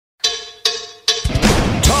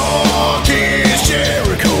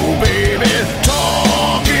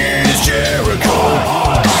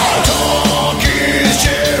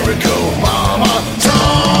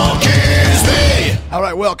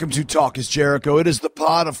Welcome to Talk is Jericho. It is the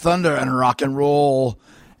pod of thunder and rock and roll.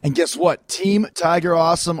 And guess what? Team Tiger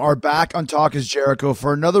Awesome are back on Talk is Jericho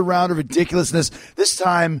for another round of ridiculousness. This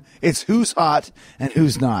time, it's who's hot and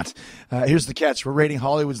who's not. Here's the catch. We're rating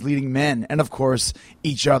Hollywood's leading men and, of course,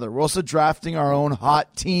 each other. We're also drafting our own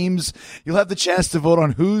hot teams. You'll have the chance to vote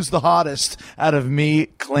on who's the hottest out of me,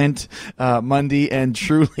 Clint, Mundy, and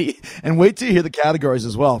Truly. And wait till you hear the categories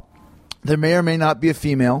as well. There may or may not be a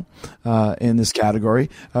female in this category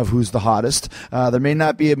of who's the hottest. There may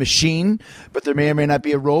not be a machine, but there may or may not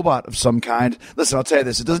be a robot of some kind. Listen, I'll tell you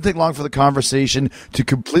this. It doesn't take long for the conversation to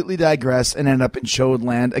completely digress and end up in chode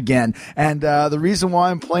land again. And the reason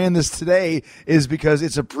why I'm playing this today is because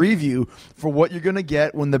it's a preview for what you're going to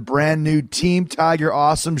get when the brand new Team Tiger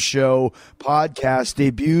Awesome Show podcast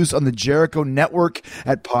debuts on the Jericho Network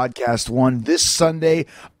at Podcast One this Sunday,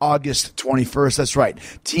 August 21st. That's right.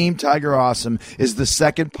 Team Tiger Awesome is the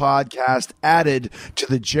second podcast added to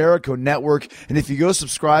the Jericho Network. And if you go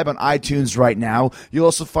subscribe on iTunes right now, you'll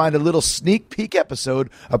also find a little sneak peek episode,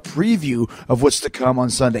 a preview of what's to come on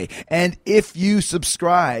Sunday. And if you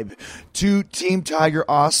subscribe to Team Tiger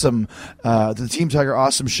Awesome, the Team Tiger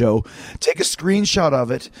Awesome Show, take a screenshot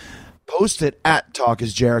of it, post it at Talk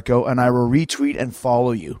is Jericho, and I will retweet and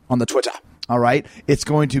follow you on the Twitter. All right, it's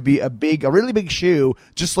going to be a really big shoe,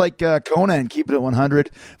 just like Conan, keeping it 100.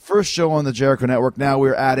 First show on the Jericho Network. Now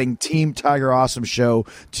we're adding Team Tiger Awesome Show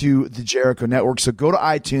to the Jericho Network. So go to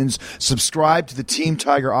iTunes, subscribe to the Team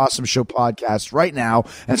Tiger Awesome Show podcast right now,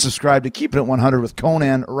 and subscribe to Keeping It 100 with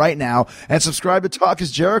Conan right now, and subscribe to Talk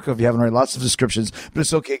is Jericho if you haven't already. Lots of subscriptions, but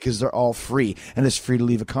it's okay because they're all free, and it's free to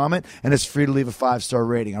leave a comment, and it's free to leave a 5-star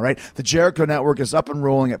rating. All right, the Jericho Network is up and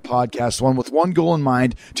rolling at Podcast One with one goal in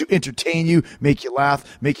mind: to entertain you, make you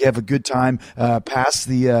laugh, make you have a good time past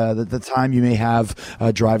the time you may have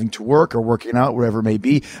driving to work or working out, wherever it may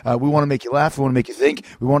be. We want to make you laugh. We want to make you think.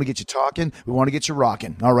 We want to get you talking. We want to get you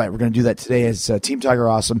rocking. All right, we're going to do that today as Team Tiger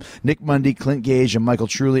Awesome. Nick Mundy, Clint Gage, and Michael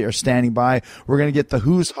Truly are standing by. We're going to get the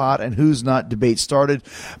who's hot and who's not debate started.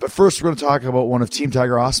 But first, we're going to talk about one of Team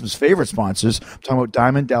Tiger Awesome's favorite sponsors. I'm talking about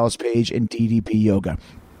Diamond Dallas Page and DDP Yoga.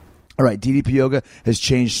 All right, DDP Yoga has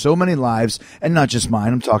changed so many lives, and not just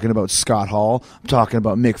mine. I'm talking about Scott Hall. I'm talking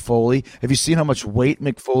about Mick Foley. Have you seen how much weight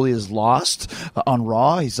Mick Foley has lost on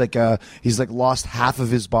Raw? He's like lost half of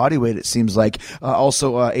his body weight, it seems like.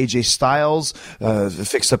 Also, AJ Styles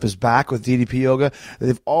fixed up his back with DDP Yoga.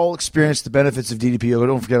 They've all experienced the benefits of DDP Yoga.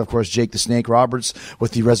 Don't forget, of course, Jake the Snake Roberts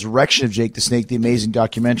with the resurrection of Jake the Snake, the amazing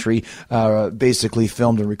documentary basically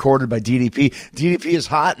filmed and recorded by DDP. DDP is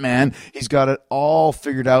hot, man. He's got it all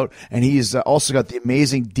figured out. And he's also got the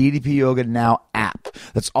amazing DDP Yoga Now app.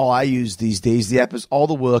 That's all I use these days. The app is all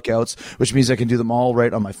the workouts, which means I can do them all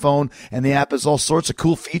right on my phone. And the app has all sorts of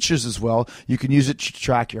cool features as well. You can use it to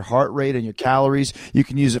track your heart rate and your calories. You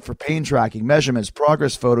can use it for pain tracking, measurements,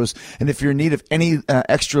 progress photos. And if you're in need of any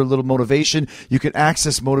extra little motivation, you can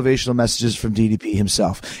access motivational messages from DDP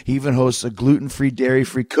himself. He even hosts a gluten-free,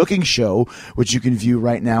 dairy-free cooking show, which you can view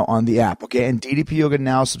right now on the app. Okay, and DDP Yoga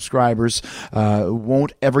Now subscribers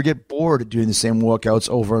won't ever get bored doing the same workouts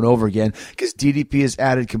over and over again because DDP has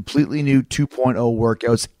added completely new 2.0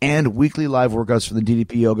 workouts and weekly live workouts from the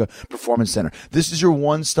DDP Yoga Performance Center. This is your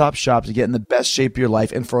one-stop shop to get in the best shape of your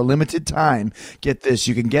life, and for a limited time, get this,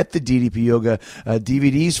 you can get the DDP Yoga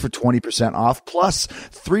DVDs for 20% off, plus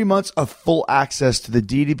 3 months of full access to the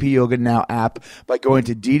DDP Yoga Now app by going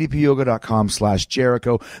to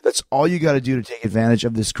ddpyoga.com/Jericho. That's all you got to do to take advantage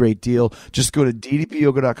of this great deal. Just go to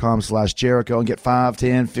ddpyoga.com/Jericho and get 5,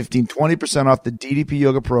 10, 15, 20% off the DDP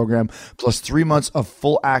Yoga program, plus 3 months of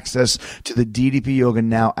full access to the DDP Yoga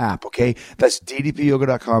Now app, okay? That's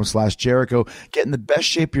ddpyoga.com/Jericho. Get in the best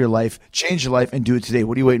shape of your life, change your life, and do it today.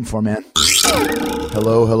 What are you waiting for, man?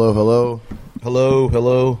 Hello, hello, hello. Hello,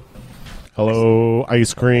 hello. Hello,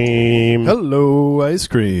 ice cream. Hello, ice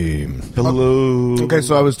cream. Hello. Okay,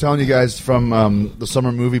 so I was telling you guys from the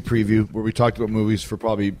summer movie preview where we talked about movies for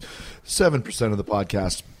probably 7% of the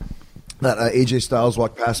podcast that AJ Styles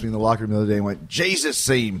walked past me in the locker room the other day and went, Jesus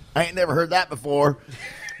theme. I ain't never heard that before.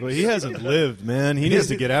 Well, he hasn't lived, man. He needs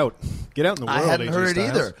to get out. Get out in the world, I hadn't AJ heard it Styles.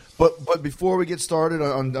 either. But before we get started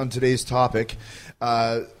on today's topic,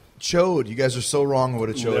 chode. You guys are so wrong on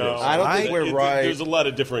what a chode is. I don't think we're right. There's a lot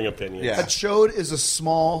of differing opinions. Yeah. A chode is a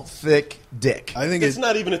small, thick dick. I think It's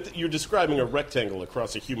not even you're describing a rectangle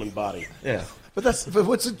across a human body. Yeah. But that's a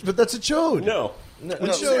chode. No. A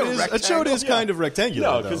chode is kind of rectangular.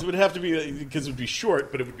 No, though. because it would have to be because it would be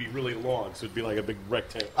short, but it would be really long, so it'd be like a big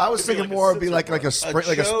rectangle. I was It'd be thinking like more a it'd be like a Chode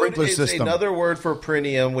sprinkler is system. another word for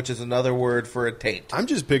perineum, which is another word for a taint. I'm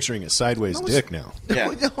just picturing a sideways dick now.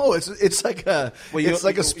 Yeah. No, it's like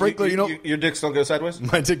a sprinkler. Your dicks don't go sideways?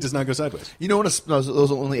 My dick does not go sideways. You know when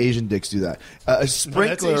those only Asian dicks do that. A No, that's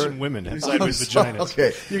sprinkler. Asian women have sideways sorry, vaginas.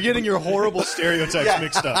 okay. You're getting your horrible stereotypes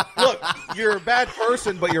mixed up. Look, you're a bad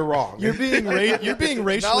person, but you're wrong. You're being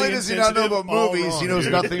racially Not only does he not know about insensitive, all movies, wrong, he knows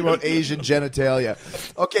dude. nothing about Asian genitalia.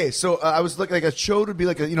 Okay, so I was looking like a chode would be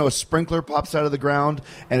like a sprinkler pops out of the ground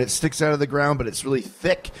and it sticks out of the ground, but it's really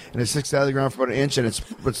thick and it sticks out of the ground for about an inch and it's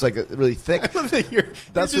like really thick.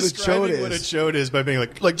 That's what a chode What a is. chode is by being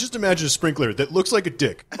like just imagine a sprinkler that looks like a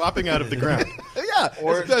dick popping out of the ground. Yeah,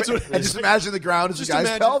 Or that's what. and just imagine the ground as a Just guy's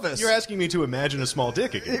imagine, pelvis. You're asking me to imagine a small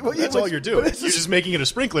dick again. Well, yeah, That's but- all you're doing. but You're it's just- just making it a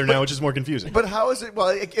sprinkler now, which is more confusing. But how is it? Well,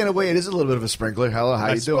 in a way, it is a little bit of a sprinkler. Hello, how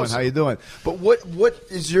I you doing? suppose so. How you doing? But what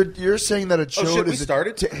is you're saying that a chode shit, we is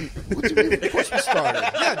started? What do you mean? Of course we started.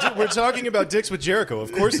 yeah, dude, we're talking about dicks with Jericho.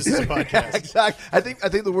 Of course, this is a podcast. Exactly. I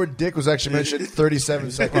think the word dick was actually mentioned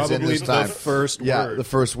 37 seconds in Probably this time. the first Yeah, word. the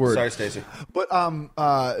first word. Sorry, Stacey. But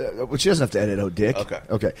well, she doesn't have to edit out dick.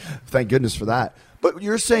 Okay. Thank goodness for that. But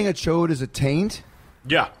you're saying a chode is a taint?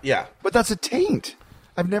 Yeah. Yeah. But that's a taint.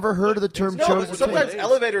 I've never heard of the term No, chode but as a sometimes taint.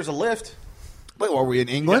 elevators a lift. Wait, are we in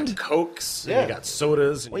You England? got Cokes, and Yeah. you got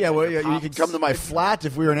sodas. And Well, yeah, you well, got yeah, you pops. can come to my flat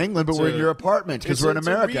if we were in England, but we're in your apartment because it's we're in a- it's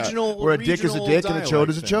a America, regional- where a dick is a regional dick and a chode dialect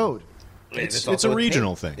is a thing. chode. It's also a a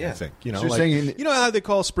regional taint. thing, Yeah. I think. You know, So you're like, saying- you know how they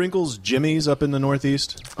call sprinkles jimmies up in the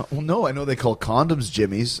Northeast? Well, no, I know they call condoms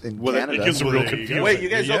jimmies in Well, it Canada. gives a real There you go. confusion. Wait, you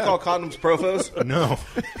guys Yeah. don't call condoms profos? No.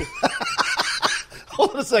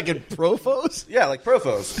 Hold on a second, profos? Yeah, like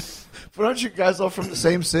profos. But aren't you guys all from the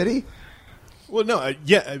same city? Well, no.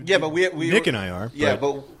 Yeah, Yeah, but we Nick and I are. Yeah,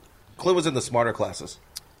 but Clint was in the smarter classes.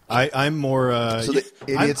 I'm more. So the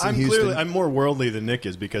idiots I'm in Houston- clearly I'm more worldly than Nick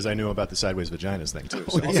is because I knew about the sideways vaginas thing too.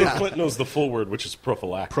 So. Also, Clint knows the full word, which is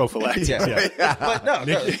prophylactic. Prophylactic. Yeah. But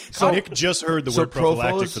no, Nick just heard the So word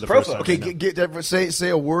prophylactic profos- for the first time. Okay, right now. say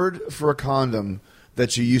a word for a condom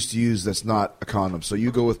that you used to use that's not a condom. So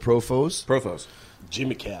you go with profos, profos.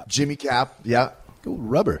 Jimmy Cap. Jimmy Cap, yeah, Go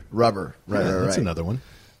rubber. rubber, right, Yeah, right, that's right. another one.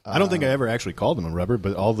 I don't think I ever actually called them a rubber,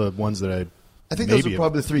 but all the ones that I think maybe those are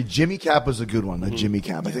probably the three. Jimmy Cap was a good one. A Jimmy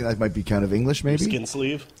Cap. I think that might be kind of English, maybe. Skin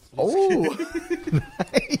sleeve. Oh,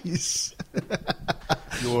 nice.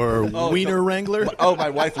 your wiener wrangler. Oh, my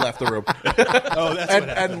wife left the room. Oh, that's what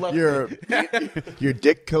happened. and left Your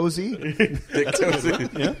dick cozy. Dick Tozy.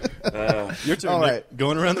 Yeah. Your turn. All Nick. right.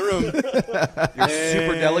 Going around the room. You're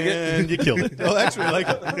super delegate. And you killed it. Oh, actually, I like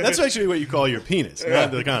it. That's actually what you call your penis,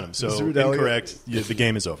 not the condom. So Super delegate. incorrect. The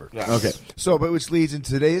game is over. Okay, so but which leads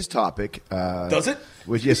into today's topic. Does it?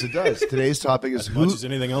 Which yes, it does. Today's topic is As much as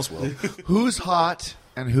anything else will. who's hot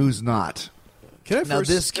and who's not. Can I Now, first,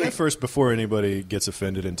 this can I game- first, before anybody gets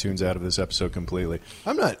offended and tunes out of this episode completely,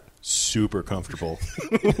 I'm not super comfortable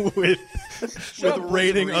with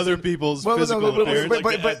rating other people's Well, no, physical but- appearance. but-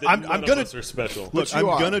 Like to add that I'm none of gonna us are special. look. But you I'm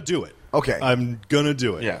are. gonna do it. Okay. I'm gonna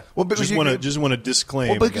do it. Yeah. Well, because just want to disclaim.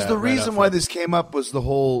 Well, because that the right reason up why front. this came up was the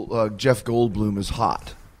whole Jeff Goldblum is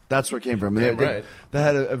hot. That's where it came from. right. They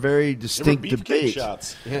had a very There were distinct beefcake debate.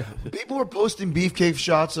 shots. People were posting beefcake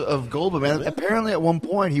shots of Goldblum, and apparently at one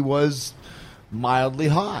point he was mildly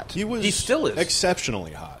hot. He still is.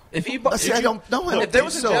 exceptionally hot. If he, See, I don't know. if there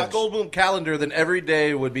was a So- Jeff Goldblum calendar, then every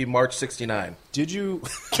day would be March 69. Did you?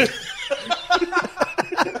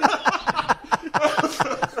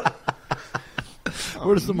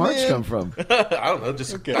 Where does the March come from? I don't know,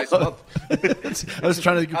 just nice month. I was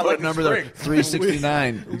trying to I put like a number there. spring.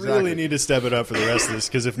 369. We really need to step it up for the rest of this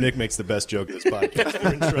because if Nick makes the best joke of this podcast,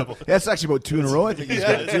 we're in trouble. That's actually about 2 in a row. I think he's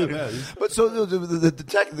got Yeah, two. yeah. But so the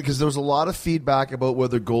tech, because there was a lot of feedback about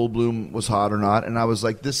whether Goldblum was hot or not, and I was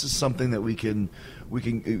like, this is something that we can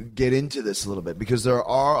get into this a little bit because there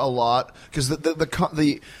are a lot because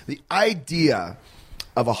the idea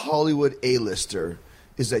of a Hollywood A-lister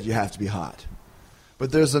is that you have to be hot.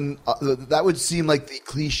 But there's that would seem like the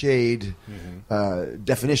cliched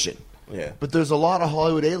definition. Yeah. But there's a lot of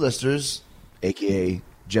Hollywood A-listers, aka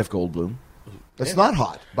Jeff Goldblum, that's not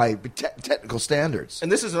hot by technical standards.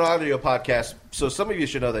 And this is an audio podcast, so some of you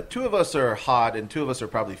should know that 2 of us are hot and 2 of us are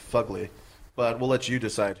probably fugly. But we'll let you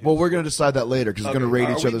decide. Well, we're going to decide that later because we're going to rate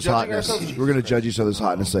Are each we other's judging hotness. ourselves? We're going to judge each other's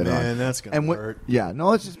hotness later on. Man, that's gonna And hurt. Yeah,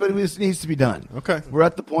 no, but it needs to be done. Okay. We're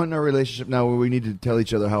at the point in our relationship now where we need to tell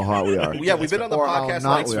each other how hot we are. Yeah, we've been on the Or how podcast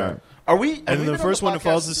not like we are. Are we? And the first one who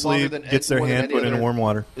falls asleep gets their hand put in warm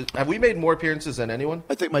water. Have we made more appearances than anyone?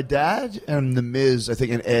 I think my dad and The Miz, I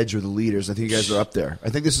think, and Edge are the leaders. I think you guys are up there. I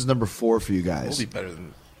think this is number 4 for you guys. We'll be better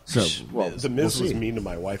than. So, well, The Miz we'll was see. mean to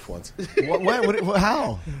my wife once.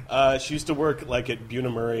 How? She used to work like at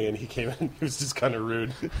Buna Murray, and he came in. He was just kind of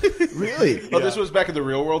rude. Really? Oh, this was back in the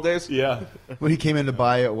real world days? Yeah. When he came in to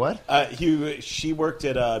buy what? She worked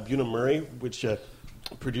at Buna Murray, which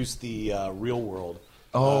produced the Real World.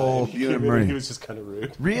 Oh, He came Buna in Murray. and he was just kind of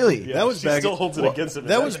rude. Really? Yeah, That was she back. still holds it against him.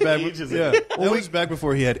 That was back. Ages Yeah, ago. that was back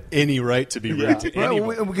before he had any right to be rude to Right,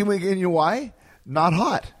 anyone. you know why? Not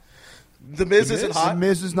hot. The Miz isn't Miz? hot? The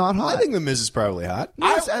Miz is not hot. I think the Miz is probably hot.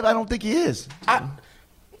 Yes, I don't think he is.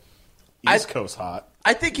 East Coast hot.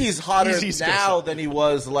 I think he's hotter He's East Coast now hot. than he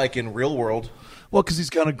was like in real world Well, because he's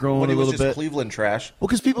kind of grown when a he was little just bit. Cleveland trash. Well,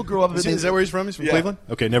 because people grow up. Is that where he's from? He's from Yeah. Cleveland?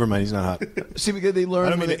 Okay, never mind. He's not hot. See, because they learn. I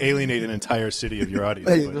don't mean when to alienate an entire city of your audience.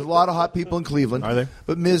 Hey, but- there's a lot of hot people in Cleveland. Are there?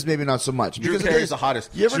 But Miz, maybe not so much. Drew Because Carey's the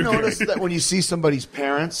hottest. You ever Drew notice that when you see somebody's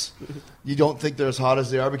parents, you don't think they're as hot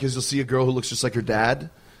as they are because you'll see a girl who looks just like her dad,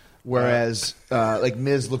 whereas like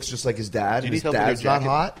Miz looks just like his dad, Do and you need his help with your dad's not jacket?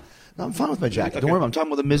 hot. No, I'm fine with my jacket. Don't worry about it. I'm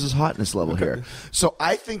talking about the Miz's hotness level here. So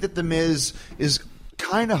I think that the Miz is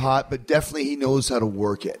kind of hot, but definitely he knows how to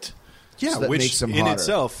work it. yeah, So that which makes him in hotter.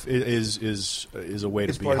 itself is a way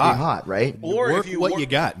It's to be part hot. of being hot, right? Or Work if you what work- you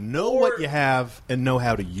got, know or- what you have, and know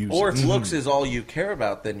how to use Or it. if looks is all you care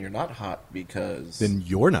about, then you're not hot because Then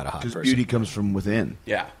you're not a hot Because person. beauty comes from within.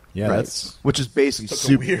 yeah. yeah, right? that's Which is basically Took a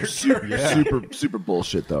super, weird super, turn. super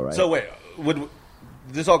bullshit, though, right? So wait,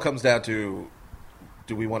 this all comes down to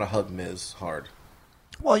do we want to hug Miz hard?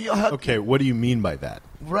 well, you okay. What do you mean by that?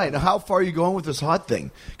 right now, how far are you going with this hot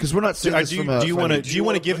thing? Because we're not Do saying this you, from a. do you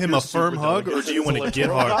want to give him a firm hug, or do you want to get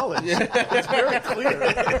hard? It's very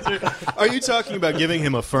clear. Are you talking about giving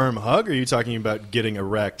him a firm hug, or are you talking about getting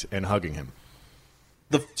erect and hugging him?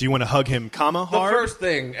 Do you want to hug him, The hard? first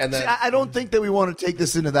thing, and then See, I don't think that we want to take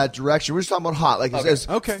this into that direction. We're just talking about hot. Like it says,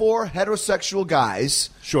 Okay. 4 heterosexual guys.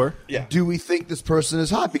 Sure. yeah, Do we think this person is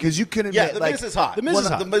hot? Because you can admit, yeah, the like, Miz is hot. The Miz is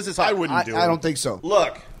hot. The Miz is hot. I wouldn't do I it. don't think so.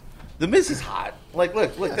 Look, the Miz is hot. Like,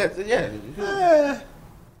 look, that, yeah.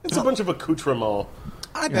 It's a bunch of accoutrement.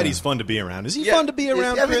 I bet he's fun to be around. Is he Yeah. fun to be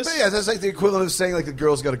around, I mean, Chris? yeah, that's like the equivalent of saying like the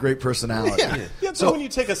girl's got a great personality. Yeah. Yeah, but So- when you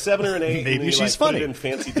take a 7 or an 8, Maybe and then you, she's like, put funny. it in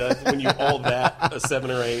fancy dust, when you hold that a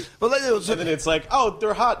 7 or 8, But like, and then it's like, oh,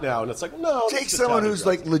 they're hot now, and it's like, no. take it's just someone how who's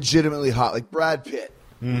they're like legitimately hot, like Brad Pitt.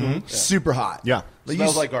 Super hot. Yeah. Like,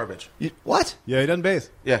 Smells you- like garbage. what? Yeah, he doesn't bathe.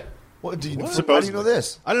 Yeah. What do you? How do you Supposedly. know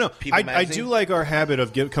this? I don't know. People I magazine? do like our habit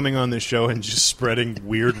of coming on this show and just spreading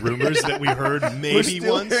weird rumors that we heard We're maybe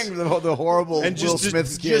still once, hearing the horrible and Will just Smith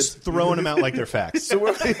just, skits. just throwing them out like they're facts. So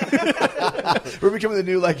we're becoming the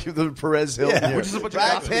new like the Perez Hilton. Yeah. here. Which is a bunch of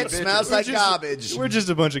Brad gossipy Pitt bitches. smells We're like just- garbage. We're just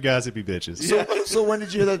a bunch of gossipy bitches. So when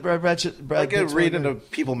did you hear that Brad I Pitt? get read in a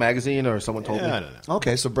People magazine or someone told Yeah, me. I don't know.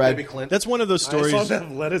 Okay, so Brad. Maybe Clint. That's one of those I saw stories. him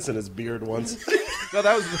have lettuce in his beard once. No,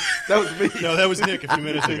 that was me. No, that was Nick a few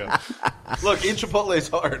minutes ago. Look, eating Chipotle is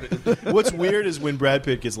hard. What's weird is when Brad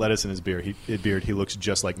Pitt gets lettuce in his beard, he looks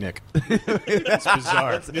just like Nick. It's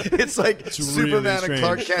bizarre. It's like really Superman and strange.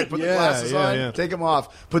 Clark Kent. Put the Yeah, glasses yeah, on, yeah. take them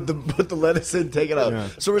off. Put the lettuce in, take it out. Yeah.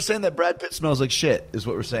 So we're saying that Brad Pitt smells like shit. Is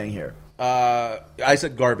what we're saying here. I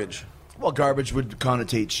said garbage. Well, garbage would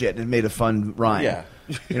connotate shit and made a fun rhyme. Yeah.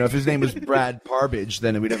 You know, if his name was Brad Parbage,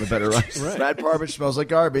 then we'd have a better rhyme. Brad Parbage smells like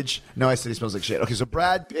garbage. No, I said he smells like shit. Okay, so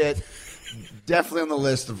Brad Pitt, definitely on the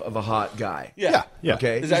list of a hot guy. Yeah. Yeah.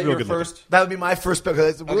 Okay. Is He's that real your good looking. first? That would be my first pick.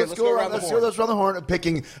 Let's let's go go around. around the Let's horn. go around the horn of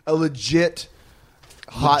picking a legit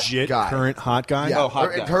hot Legit guy. current hot guy. Yeah. Oh, hot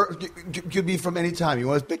Or guy. could be from any time. You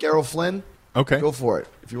want to pick Errol Flynn? Okay. Go for it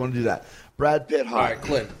if you want to do that. Brad Pitt, hot. All right,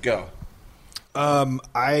 Clint, go.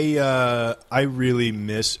 I really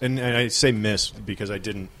miss, and I say miss because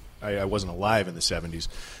I wasn't alive in the 70s,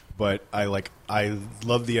 but I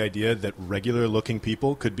love the idea that regular looking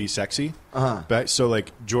people could be sexy. So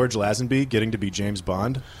like George Lazenby getting to be James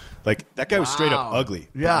Bond, like that guy was straight up Wow. ugly.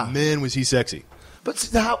 but Yeah. man, was he sexy.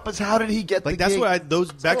 But how did he get Like the that's gig? what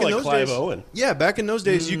those back in like those Clive days. Owen. Yeah, back in those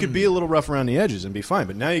days, you could be a little rough around the edges and be fine.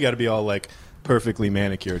 But now you got to be all like perfectly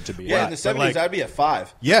manicured to be. Yeah, hot. in the But, 70s, like, I'd be at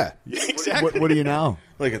 5. yeah, exactly. What are you now?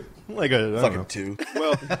 Like a Like a I don't fucking know. 2.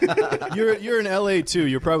 Well, you're in LA too.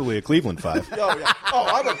 You're probably a Cleveland 5. Oh, yeah.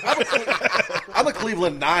 Oh, I'm a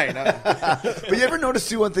Cleveland 9. But you ever notice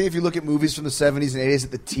too one thing? If you look at movies from the 70s and 80s,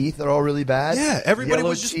 that the teeth are all really bad. Yeah, everybody Yellow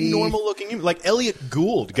was just teeth. normal looking. Like Elliot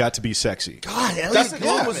Gould got to be sexy. God, Elliot Dustin Gould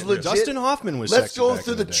Hoffman. was legit. Dustin Hoffman was Let's sexy go back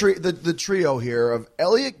through in the, the day. the trio here of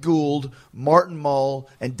Elliot Gould, Martin Mull,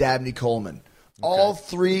 and Dabney Coleman. All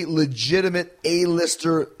three legitimate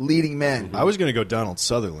A-lister leading men. I was going to go Donald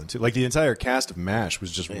Sutherland too. Like the entire cast of MASH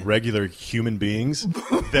was just regular human beings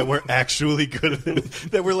that were actually good,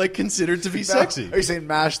 that were like considered to be sexy. Are you saying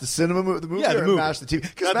MASH the cinema movie, Yeah, the or movie. MASH the TV?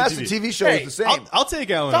 Because Not MASH the the TV. TV show is the same. I'll take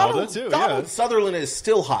Alan Alda too. Donald Yeah. Sutherland is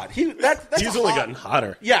still hot. That's He's a only hot- gotten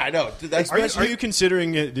hotter. Yeah, I know. That's Are you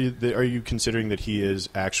considering it? Are you considering that he is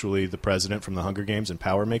actually the president from the Hunger Games and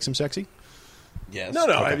power makes him sexy? yes. No.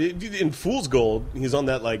 I mean, in Fool's Gold, he's on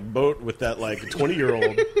that like boat with that like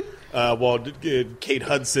 20-year-old, while Kate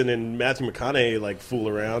Hudson and Matthew McConaughey like fool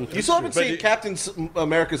around. You still haven't But seen Captain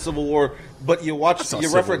America: Civil War, but you watch, not you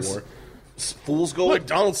Civil reference War. Fool's Gold. Look,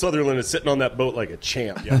 Donald Sutherland is sitting on that boat like a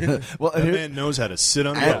champ. Yeah. Well, That here- man knows how to sit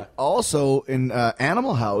on. and the also in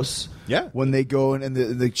Animal House, Yeah. when they go in and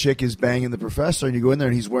the chick is banging the professor, and you go in there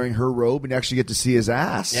and he's wearing her robe, and you actually get to see his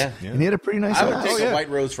ass. Yeah. And he had a pretty nice I would ass. take yeah. a white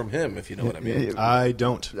rose from him, if you know what I mean. I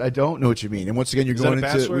don't. I don't know what you mean. And once again, you're that going a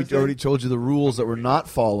into. Bachelor We thing? already told you the rules that we're not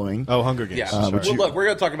following. Oh, Hunger Games. Yeah. Sorry. but Well, look, we're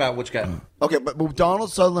going to talk about which guy. Okay, but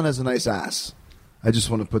Donald Sutherland has a nice ass. I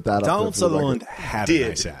just want to put that up. Donald there for the Sutherland record. had Did. a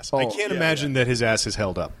nice ass. Oh, I can't yeah, imagine that his ass is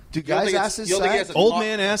held up. Do You don't guys' think it's- asses you don't think he sag? has a Old taut-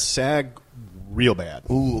 man ass sag real bad.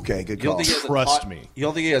 Ooh, okay, good You don't call. think he has a Trust taut- me. You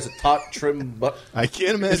don't think he has a taut, trim butt? I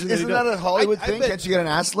can't imagine. Isn't he that does. a Hollywood I thing? bet- Can't you get an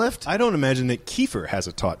ass lift? I don't imagine that Kiefer has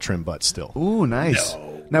a taut, trim butt still. Ooh, nice.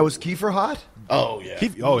 Now, was Kiefer hot? Oh, yeah. He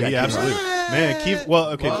absolutely. Man, Kiefer. Well,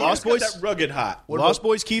 okay, Lost He's got Boys. that rugged hot. Lost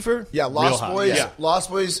Boys Kiefer. Yeah, real Lost hot. Boys. Yeah. Lost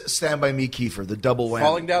Boys, Stand By Me, Kiefer, the double whammy.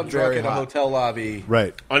 Falling down drunk Very in a hot. hotel lobby.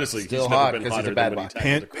 Right. Honestly, Still he's hot never been 'cause he's a hotter bad than when he boy.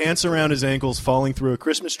 tackled the Pants around his ankles, falling through a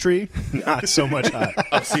Christmas tree. Not so much hot.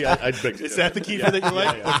 Oh, see, I'd beg to Is that the differ. Kiefer that you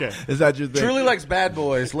like? yeah. Okay. Is that your thing? Truly likes bad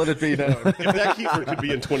boys. Let it be known. If that Kiefer could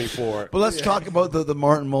be in 24. But let's talk about the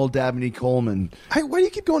Martin Mull, Dabney Coleman. Why do you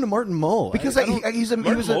keep going to Martin Mull? Because I don't- he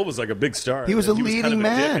Martin was Mull a. was like a big star. he was a kind leading of a dick,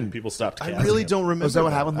 man. and people stopped I casting really him. don't remember. Was that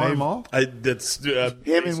what happened with Martin I- Mull? That's Him and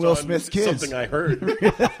based Will on Smith's kids. Something I heard.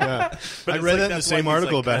 I But read it's that in the that's same why he's,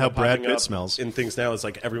 article about kind how of Brad popping Pitt up smells. in things now. It's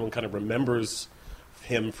like everyone kind of remembers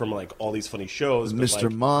him from like all these funny shows. but, Mr.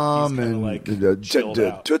 like, Mom he's kinda, and like, chilled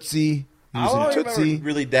out. Tootsie. He was All I in remember Tootsie.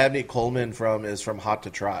 really Dabney Coleman is from Hot to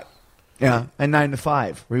Trot. Yeah, and 9 to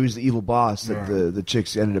 5, where he was the evil boss that the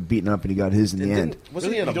chicks ended up beating up, and he got his in the end.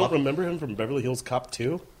 Wasn't Really? he in You a don't mu- remember him from Beverly Hills Cop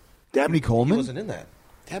 2? Dabney He Coleman? wasn't in that.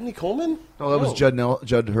 Dabney Coleman? Oh, that was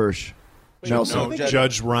Judd Hirsch. Nelson. No, Judge-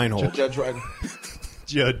 Judge Reinhold. Judge Ryan.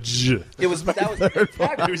 Judge. It was that was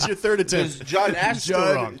It was your third it was attempt. John Ashton.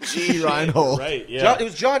 wrong. Judd G. Reinhold. Right, yeah. John, it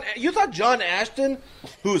was John. You thought John Ashton,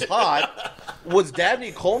 who's hot, was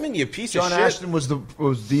Dabney Coleman? You piece John of shit. Ashton was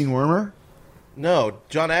Dean Wormer. No,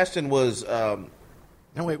 John Ashton was.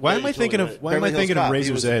 No, wait. Why am I totally thinking right. of? Why am I Beverly Hills thinking of Cop. He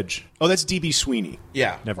Razor's was- Edge? Oh, that's DB Sweeney.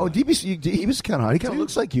 Yeah. Never. Oh, mind. he was kind of hot. He kind of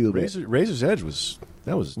looks like you a bit. Razor's Edge was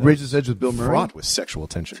that was Razor's Edge with Bill Murray. fraught with sexual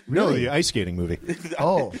tension. No, Really? the ice skating movie.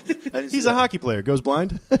 Oh, He's a hockey player, goes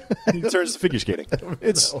blind, he turns to figure skating.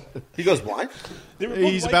 It's He goes blind. They were both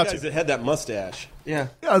He's white about guys to. that had that mustache. Yeah.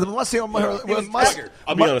 yeah. The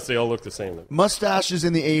I'll be honest, they all look the same. mustaches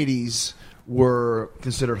in the '80s were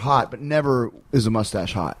considered hot, but never is a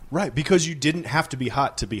mustache hot. right because you didn't have to be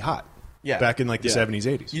hot to be hot. Yeah. back in like the Yeah. 70s,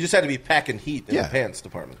 80s. You just had to be packing heat in Yeah. the pants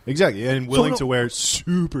department. Exactly, and willing no- to wear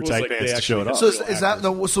super was tight like they pants to show it actually off. So real is that actors.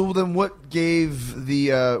 no? So then, what gave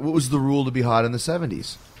the what was the rule to be hot in the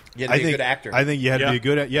 '70s? You had to be a good actor. I think you had to Yeah. be a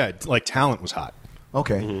good. Yeah, like talent was hot.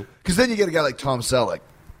 Okay, because then you get a guy like Tom Selleck,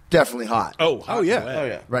 definitely hot. Oh, Oh, yeah. Oh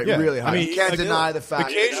yeah. right, Yeah. really hot. I mean, you can't like, deny the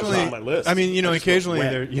fact. Occasionally, That was on my list. I mean, you know, I just wrote occasionally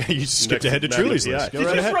wet. there. Yeah, you skipped Next ahead to to Truly's Maddie, list. yeah. Go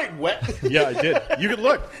right ahead. Right, wet. Yeah, I did. You could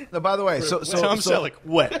look. No, by the way, so Tom Selleck,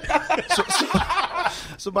 wet.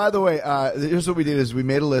 So by the way, here's what we did: is we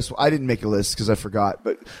made a list. I didn't make a list because I forgot,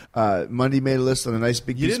 but Monday made a list on a nice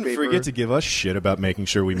big You piece didn't of paper. forget to give us shit about making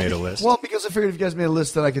sure we made a list. Well, because I figured if you guys made a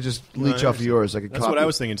list, then I could just leech off of yours. I could. That's copy. what I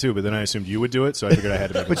was thinking too, but then I assumed you would do it, so I figured I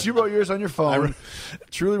had to make But you wrote yours on your phone.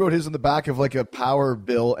 Truly wrote his on the back of like a power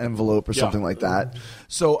bill envelope or something like that.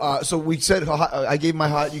 So, so we said I gave my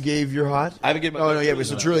hot. You gave your hot. I haven't given my Oh hot. no, yeah. But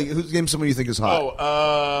so Truly, who's name someone you think is hot?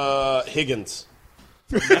 Oh, Higgins.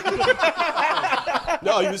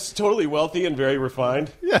 No, he was totally wealthy and very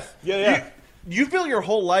refined. Yeah. Yeah. You built your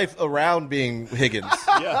whole life around being Higgins.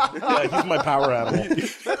 Yeah, he's my power animal. Let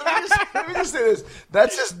me just say this.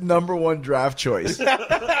 That's his number one draft choice.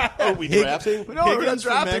 Oh, we drafting? No, we're not Higgins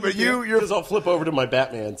from drafting, but Magneto. you're Because I'll flip over to my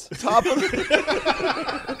Batmans. top of.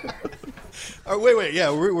 Wait.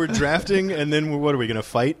 Yeah, we're drafting, and then what are we going to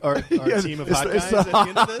fight our team of hot guys at the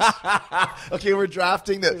end of this? Okay, we're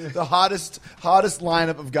drafting the hottest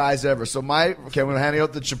lineup of guys ever. So I'm going to hand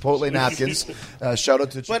out the Chipotle napkins. Shout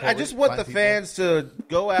out to Chipotle. But I just want the fans to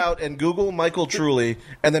go out and Google Michael Truly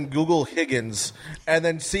and then Google Higgins and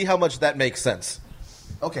then see how much that makes sense.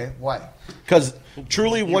 Okay, why? Because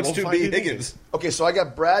Truly wants won't to find be it Higgins. Okay, so I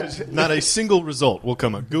got Brad. Not a single result will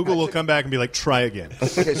come up. Google will come back and be like, try again.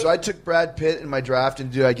 Okay, so I took Brad Pitt in my draft,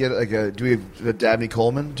 and do we have a Dabney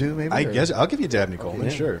Coleman too? Maybe I guess I'll give you Dabney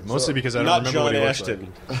Coleman, sure. Mostly because I don't Not remember John what he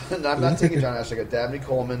Ashton. looks like. No, I'm not taking John Ashton. I got Dabney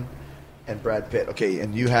Coleman and Brad Pitt. Okay,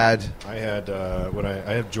 and you had. I had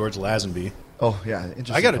I have George Lazenby. Oh yeah,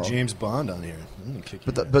 interesting. I got a call. James Bond on here. I'm gonna kick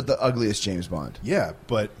you. but the ugliest James Bond. Yeah,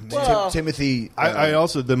 but Timothy. I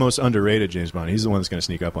also the most underrated James Bond. He's the one that's going to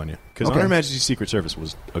sneak up on you because Okay. Honor Majesty's Secret Service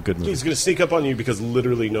was a good movie. He's going to sneak up on you because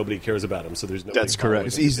literally nobody cares about him. So there's no. That's correct.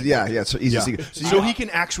 It's easy. Yeah, it's easy. Yeah. To see. So he can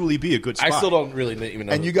actually be a good spy. I still don't really even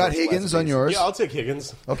know. And you got Higgins on yours. Yeah, I'll take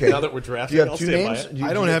Higgins. Okay. Now that we're Do drafting, you have I'll two stand names? by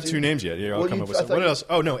it. I don't have two names yet. Yeah, I'll Well, come you- up with I some. thought What you- else?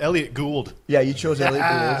 Oh no, Elliot Gould. Yeah, you chose Elliot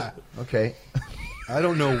Gould. Okay. I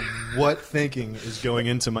don't know what thinking is going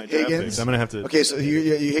into my draft Higgins. picks. I'm going to have to. Okay, so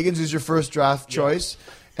Higgins is your first draft choice,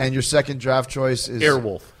 and your second draft choice is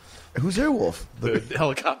Airwolf. Who's Airwolf? The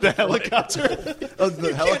helicopter. Helicopter. Oh,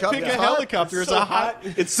 the helicopter. Pick a helicopter as a hot.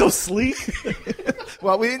 It's so sleek.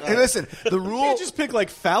 Well, we didn't. Hey, listen, the You rule. can't just pick like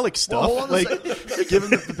phallic stuff. Well, hold on a second. Give him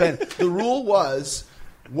the pen. The rule was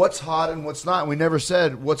what's hot and what's not. And we never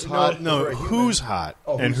said what's hot. No, for a human. who's hot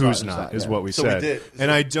Oh, and who's who's hot, not yeah. is what we So we said. did. And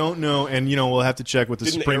I don't know, and we'll have to check with the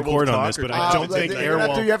Didn't Supreme Airwolf Court on talk this, or but did- I don't Like, think you're gonna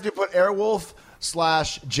have to- Airwolf You have to put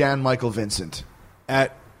Airwolf / Jan Michael Vincent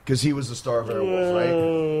at. because he was the star of Airwolf,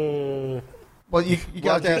 right? Well, you You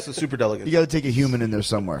got have to ask the super delegate. You got to take a human in there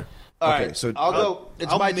somewhere. All Okay, right, so I'll go.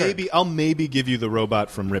 It's my turn. I'll maybe give you the robot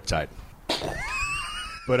from Riptide,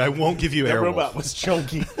 but I won't give you That Airwolf. robot was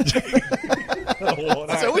chunky.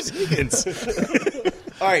 So is Higgins.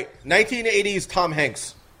 All right, 1980s Tom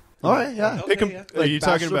Hanks. all right, yeah. Pick him. Are you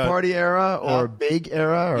talking Bachelor about Party era or Big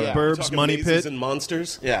era or Yeah. Burbs, Talking Money mazes Pit? and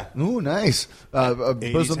monsters. Yeah, Ooh, nice.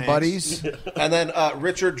 Bosom Hanks. buddies. and then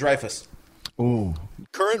Richard Dreyfuss. Ooh,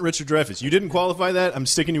 Current Richard Dreyfuss. You didn't qualify that. I'm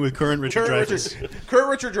sticking you with current Richard Dreyfuss. Current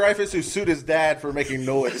Richard Dreyfuss, who sued his dad for making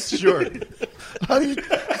noise. Sure. how do you?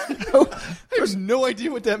 I have no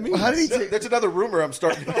idea what that means. How did he take? That's another rumor I'm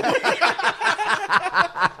starting.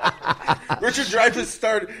 Richard Dreyfuss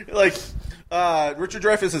started Richard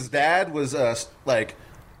Dreyfuss's dad was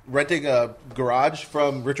renting a garage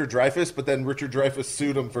from Richard Dreyfuss, but then Richard Dreyfuss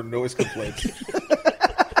sued him for noise complaints.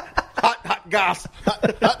 hot gas.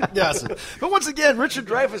 Yes, but once again, Richard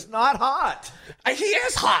Dreyfuss not hot. He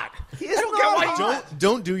is hot. He is I don't not get why hot.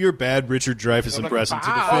 Don't do your bad Richard Dreyfuss impression to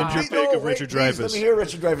defend your pick of Richard Please, let Dreyfuss. me hear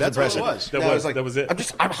Richard Dreyfuss That's what it impression. was. That No, was it's that was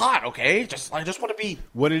it. I'm hot, okay? I just want to be.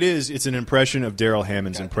 What it is, it's an impression of Daryl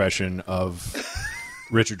Hammond's impression of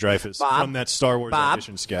Richard Dreyfuss from that Star Wars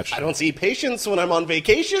audition sketch. I don't see patience when I'm on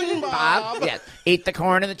vacation, Bob. Yeah, eat the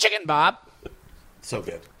corn and the chicken, Bob. So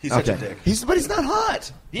good. He's such a dick. But he's not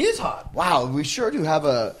hot. He is hot. Wow, we sure do have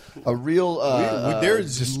a real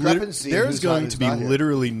There's discrepancy. there's who's going hot, to who's be not here.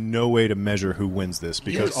 literally no way to measure who wins this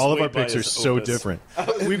because You're all of our swayed by picks are his so opus. different.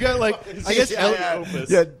 We've got I guess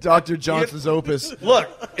Yeah, Dr. Johnson's opus. Look,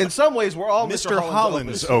 in some ways, we're all Mr.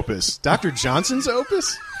 Holland's opus. Dr. Johnson's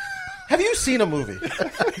opus? Have you seen a movie?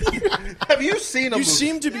 Have you seen a movie? You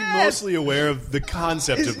seem to be mostly aware of the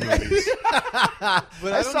concept of movies.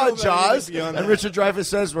 But I don't saw know about Jaws, anything beyond and that. Richard Dreyfuss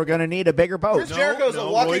says we're going to need a bigger boat. Chris Jericho's a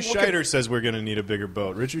No, walking Roy Wiki- Scheider says we're going to need a bigger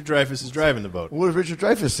boat. Richard Dreyfuss is driving the boat. What did Richard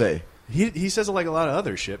Dreyfuss say? He says like a lot of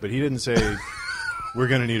other shit, but he didn't say we're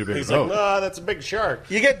going to need a bigger He's boat. like, nah, that's a big shark.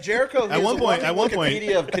 You get Jericho. He At is one a point- walking at one point-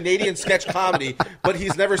 Wikipedia of Canadian sketch comedy, but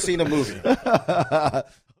he's never seen a movie.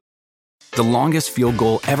 The longest field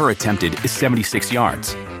goal ever attempted is 76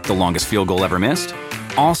 yards. The longest field goal ever missed?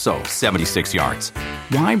 Also 76 yards.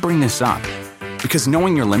 Why bring this up? Because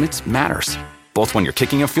knowing your limits matters, both when you're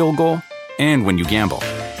kicking a field goal and when you gamble.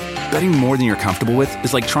 Betting more than you're comfortable with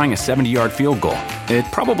is like trying a 70-yard field goal. It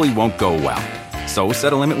probably won't go well. So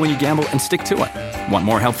set a limit when you gamble and stick to it. Want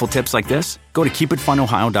more helpful tips like this? Go to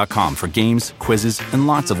keepitfunohio.com for games, quizzes, and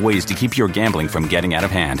lots of ways to keep your gambling from getting out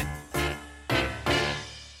of hand.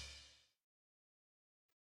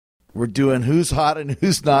 We're doing Who's Hot and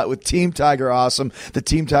Who's Not with Team Tiger Awesome. The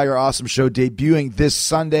Team Tiger Awesome show debuting this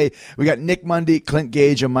Sunday. We got Nick Mundy, Clint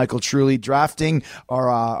Gage, and Michael Truly drafting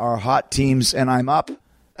our hot teams, and I'm up.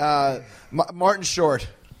 Martin Short.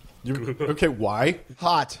 Okay, why?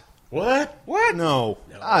 Hot. What? No.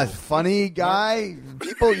 Funny guy.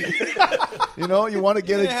 People, you know, you want to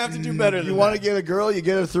get You have to do better than You want to that. get a girl, you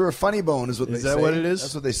get her through a funny bone. Is what Is they that say. what it is?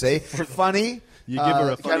 That's what they say. Funny. You give her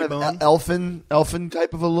a funny kind of bone? elfin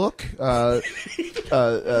type of a look.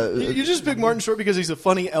 You just pick Martin Short because he's a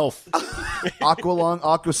funny elf.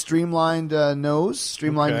 Aqua streamlined nose,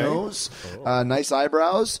 nice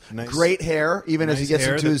eyebrows, Nice. great hair. Even as he gets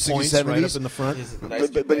hair into that his points 60s, right up in the front.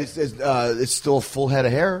 but it's still a full head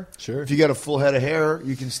of hair. Sure. If you got a full head of hair,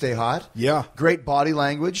 you can stay hot. Yeah. Great body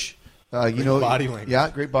language. body language. Yeah,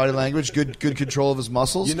 great body language. Good control of his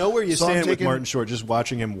muscles. You know where you So I'm stand with taking- Martin Short just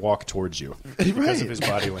watching him walk towards you because Right. of his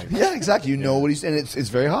body language. Yeah, exactly. You know what he's and it's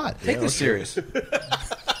very hot. Take this serious.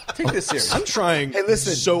 Take this serious. I'm trying Hey,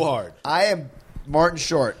 listen. so hard. I am Martin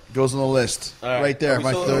Short goes on the list right there.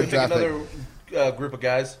 My third draft pick. Another group of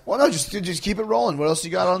guys. Well, no, just keep it rolling. What else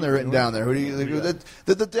you got on there written down there? Who do you?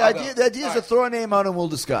 The idea is to throw a name out and we'll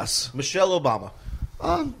discuss. Michelle Obama.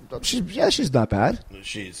 She's not bad.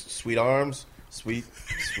 She's sweet arms, sweet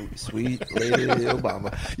lady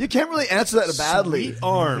Obama. You can't really answer that badly. Sweet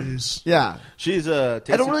arms. Yeah, She's I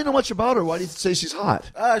don't really know much about her. Why do you say she's hot?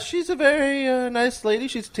 She's a very nice lady.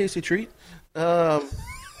 She's a tasty treat.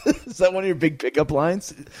 Is that one of your big pickup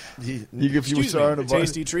lines? If you Excuse saw her in me, a bar.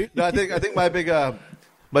 tasty treat. No, I think my big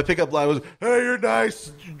my pickup line was, "Hey, you're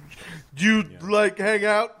nice. Do you like hang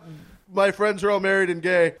out? My friends are all married and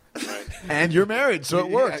gay." And you're married, so it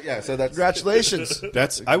worked. Yeah, so that's Congratulations.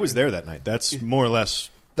 I was there that night. That's more or less.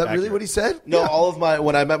 That really accurate. what he said? No,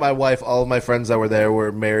 when I met my wife, all of my friends that were there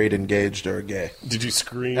were married, engaged, or gay. Did you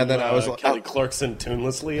scream And then I was like, Kelly oh. Clarkson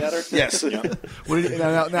tunelessly at her? Yes. What did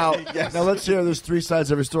now let's hear. There's three sides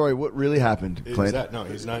to every story. What really happened, Is Clint? that, no,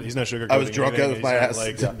 he's not sugarcoating I was drunk anything. out of my He's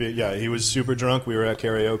ass. not, Like, he was super drunk. We were at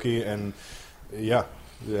karaoke, and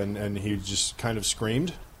and he just kind of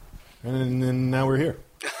screamed, and then now we're here.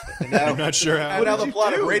 I'm not sure how. And now the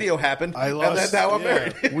plot of radio happened. I lost. And then now I'm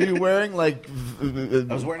married. Were you wearing like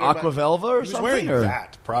was wearing Aqua Velva or He was something? wearing or-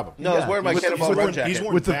 that, probably. No, I was wearing my Cannonball Run He's jacket.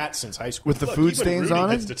 worn With the- that since high school. with the Look, food even stains Rudy on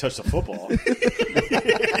gets it. to touch the football.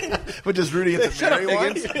 But does Rudy get the marry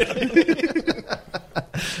one?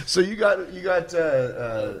 So you got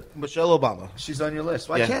Michelle Obama. she's on your list.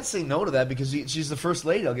 Well, Yeah. I can't say no to that because she's the first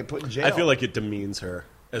lady. I'll get put in jail. I feel like it demeans her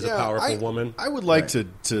as a powerful woman. I would like to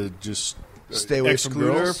just Stay away from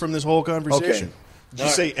exclude her girls? from this whole conversation. Okay. Did you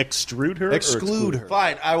say extrude her? or Exclude her.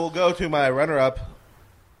 Fine, I will go to my runner-up,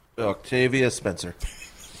 Octavia Spencer.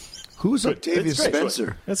 Who's Octavia That's great.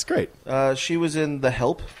 Spencer? That's great. She was in The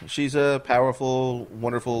Help. She's a powerful,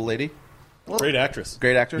 wonderful lady. Great actress.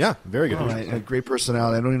 Great actress. Yeah, very good. All right, a great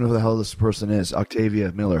personality. I don't even know who the hell this person is.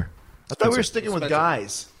 Octavia Miller. I thought we were sticking with Spencer.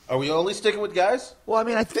 guys. Are we only sticking with guys? Well, I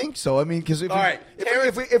mean, I think so. I mean, because All right.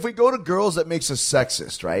 if we go to girls, that makes us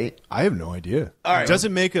sexist, right? I have no idea. All right. Does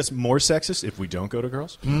it make us more sexist if we don't go to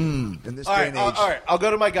girls? In this All day right, and all age. right. I'll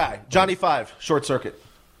go to my guy, Johnny Five, Short Circuit.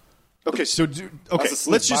 Okay, so That's a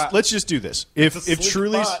sleep bot. let's just do this. If That's a sleep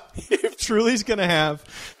Truly's bot. if Truly's gonna have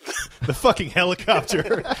the fucking helicopter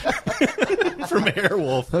from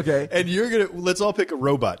Airwolf, Okay. and let's all pick a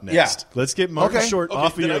robot next. Yeah. Let's get Martin Okay. Short Okay,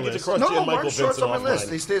 off of then your I get to list. cross No, Jan no, Michael Martin Short's Vincent on my off list.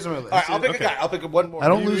 mine. He stays on my list. All right, I'll pick Okay. a guy. I'll pick one more. I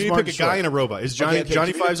don't You lose pick Martin a guy Short. and a robot. Is Okay,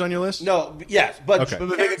 Johnny Five's on your list? No, yes, but Okay.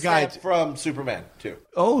 But Terrence pick a guy. Stamp from Superman too.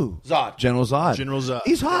 Oh, Zod. General Zod. General Zod.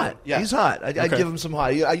 He's hot. Yeah. He's hot. I'd give him some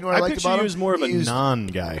hot. You know what I, I like picture about you him? as more of a He used-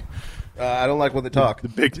 non-guy. I don't like when they talk. The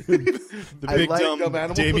big like dumb dumb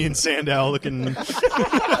animal. Damien Sandow looking.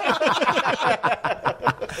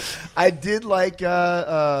 I did like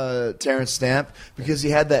Terrence Stamp because he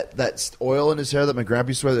had that oil in his hair that my grandpa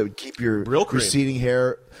used to wear that would keep your Brill cream. receding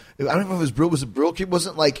hair. I don't know if it was Brill. Was it Brill cream? It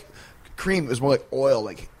wasn't like cream. It was more like oil,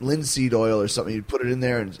 like linseed oil or something. You'd put it in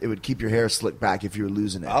there and it would keep your hair slicked back if you were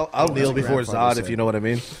losing it. I'll That's kneel what before grandfather Zod if said. you know what I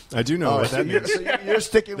mean. I do know Oh, what so that you're, means. so you're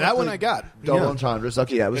sticking with That one the I got. double Yeah. entendres.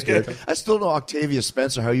 Okay, yeah, it was good. I still know Octavia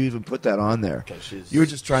Spencer. How you even put that on there? she's- You were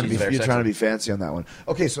just trying to be she's very you're trying to be fancy on that one.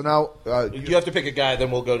 Okay, so now You have to pick a guy,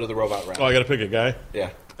 then we'll go to the robot round. Oh, I got to pick a guy.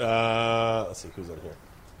 Yeah. Let's see who's on here.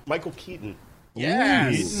 Michael Keaton.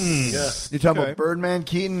 Yes. Yeah. you're talking Okay. about Birdman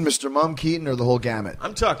Keaton, Mr. Mum Keaton, or the whole gamut.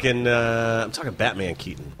 I'm talking Batman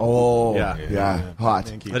Keaton. Oh, Yeah. yeah, hot.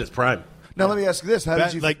 At his prime. Now let me ask you this: How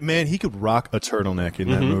did you Like, man, he could rock a turtleneck in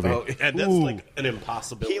that movie. Oh, and that's Ooh. like an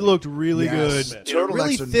impossibility. He looked really Yes. good. Turtlenecks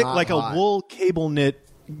Really are thick, not like hot. a wool cable knit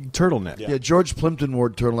turtleneck. Yeah, George Plimpton wore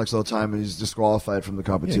turtlenecks all the time, and he's disqualified from the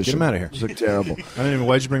competition. get him outta here. He looked terrible. I don't even.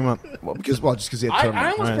 Why'd you bring him up? Just because he had I turtlenecks.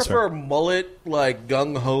 almost Alright, prefer mullet, like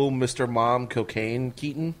gung ho, Mr. Mom, cocaine,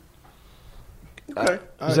 Keaton. Okay.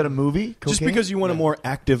 Is that a movie? Just Cocaine? because you want a more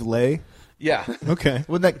active lay. Yeah. Okay.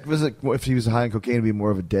 Wouldn't that was it? If he was high on cocaine, it'd be more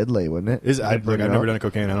of a dead lay, wouldn't it? I've never done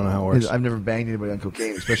cocaine. I don't know how it works. I've never banged anybody on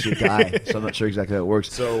cocaine, especially a guy. So I'm not sure exactly how it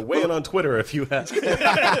works. So weigh in on Twitter if you have.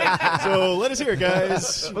 So let us hear it,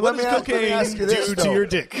 guys. But What let does me ask you cocaine this, do though. to your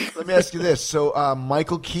dick? Let me ask you this. So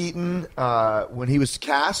Michael Keaton, when he was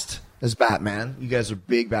cast as Batman, you guys are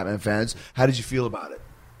big Batman fans. How did you feel about it?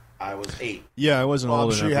 I was 8. Yeah, I wasn't Well, I'm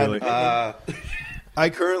old sure you enough. had Really. I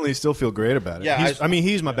currently still feel great about it. Yeah,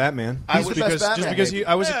 he's my Batman. He's the best Batman, just because maybe.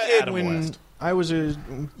 I was a kid Adam when West. I was a.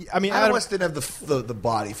 I mean, Adam West didn't have the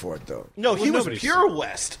body for it, though. No, he Well, was nobody's- pure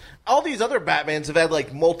West. All these other Batmans have had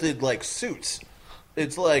like molted like suits.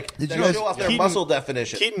 It's like Did they you guys- show off their Keaton- muscle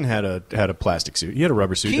definition. Keaton had a plastic suit. He had a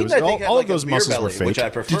rubber suit. Keaton, That was, I think, had all like of those a beer muscles belly, were fake. which I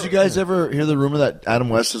prefer. Did you guys ever hear the rumor that Adam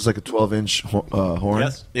West is like a 12-inch horn?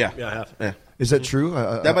 Yes. Yeah. Yeah, I have. Yeah. Is that true?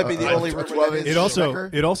 That might be the only rumor that 12-inch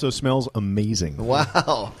is- It also smells amazing.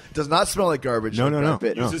 Wow. Does not smell like garbage. No, like no, Brad no.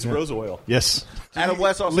 Pitt. No. This is rose oil. Yes. Adam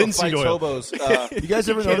West also Linseed fights oil. hobos. You guys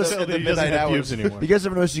ever Can't notice? tell that the he doesn't midnight have pubes hours. anymore. You guys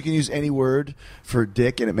ever notice you can use any word for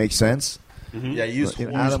dick and it makes sense? Yeah, you used And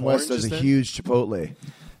Use Adam West horn does a just then? huge Chipotle.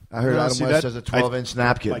 I heard No, Adam see, West that- has a 12-inch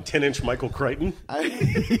napkin. My 10-inch Michael Crichton.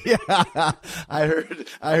 Yeah, I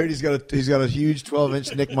heard he's got a huge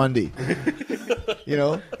 12-inch Nick Mundy. You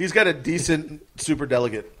know, He's got a decent super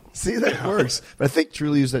delegate. see that works. But I think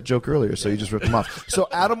Truly used that joke earlier, so you just ripped him off. So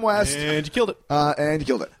Adam West, And you killed it. and you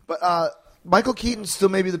killed it. But Michael Keaton still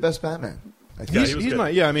may be the best Batman. I think. he was He's good. my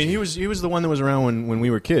I mean, he was the one that was around when we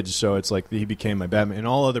were kids. So it's like he became my Batman, and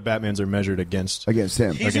all other Batmans are measured against. Against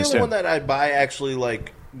him. He's the Against only him. one that I'd buy actually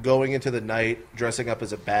like going into the night, dressing up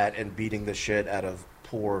as a bat, and beating the shit out of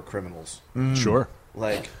poor criminals. Sure.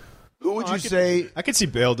 Like, Who would you say? I could see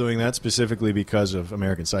Bale doing that specifically because of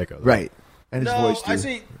American Psycho. though. Right, and his no, voice too. I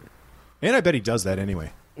see. And I bet he does that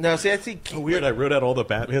anyway. No, see, I see. Weird. I wrote out all the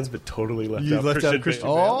Batmans, but totally left You out left out Christian Christian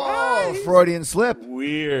Bale. Oh, Freudian slip.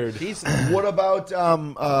 Weird. He's What about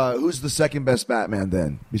who's the second best Batman then,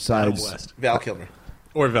 Adam besides West Val Kilmer.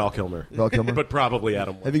 or Val Kilmer. Val Kilmer? but probably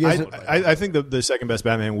Adam West. Have you guys? I think the second best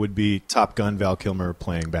Batman would be Top Gun Val Kilmer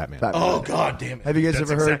playing Batman. Batman. Oh God, damn it! Have you guys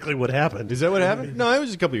That's ever heard? exactly what happened. Is that what happened? No, it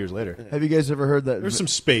was a couple years later. Have you guys ever heard that? There's some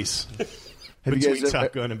space have you between guys ever,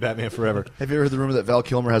 Top Gun and Batman Forever. Have you ever heard the rumor that Val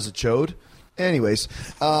Kilmer has a chode? Anyways,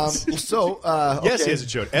 so Yes, okay. he has a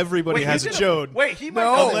chode. Everybody has a chode. Wait, he might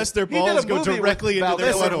No. Unless their he did a balls go movie directly with into Val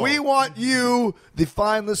their Kilmer. Listen, butthole. we want you, the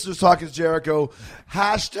fine listeners, Talk is Jericho.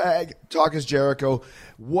 Hashtag Talk is Jericho.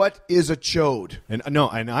 What is a chode?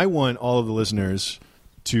 And I want all of the listeners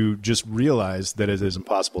to just realize that it is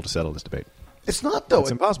impossible to settle this debate. It's not though.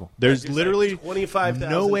 It's impossible. There's like literally 25,000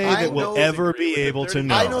 no way I that we'll know- ever be able to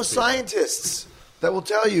know. I know scientists that will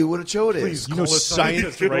tell you what a chode is. You know, Call a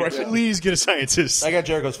science. scientist right now. Please get a scientist. I got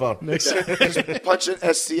Jericho's phone. Just punch an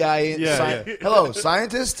SCI in. Yeah, Hello,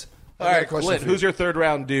 scientist. All I got a right, question Clint, for you. who's your third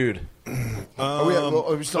round dude?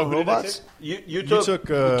 Are we still on robots? You took,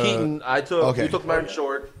 Keaton. I took. Okay. You took Martin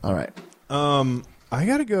Short. All right. I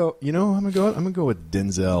gotta go. You know, I'm gonna go with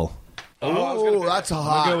Denzel. Oh, that's a I'm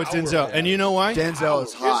hot. gonna go with Denzel. And you know why? Denzel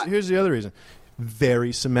is hot. Here's the other reason.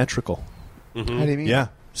 Very symmetrical. How do you mean? Yeah,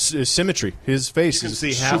 symmetry. His face You can is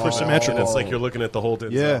see half super of symmetrical. It's like you're looking at the whole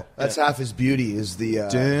Denzel. Yeah. That's half his beauty. Is the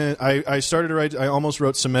I started to write. I almost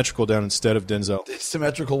wrote symmetrical down instead of Denzel.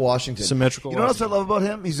 symmetrical Washington. Symmetrical You know what else I Washington. love about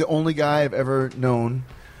him? He's the only guy I've ever known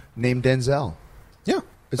named Denzel. Yeah,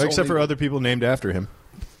 It's except only- for other people named after him.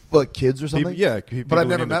 What, kids or something? People but I've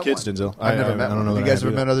never named their met kids one. Denzel. I've never met I don't one. know. Have you that I guys ever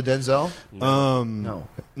do met that. another Denzel? No.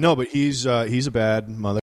 No, but he's a bad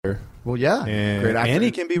mother, Well, yeah. and, Great actor. and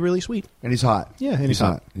he can be really sweet. And he's hot. Yeah, and he's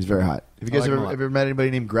hot. He's very hot. Have you I guys like him a ever, lot. ever met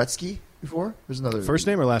anybody named Gretzky before? There's another. First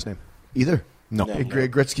name or last name? Either. No. Hey,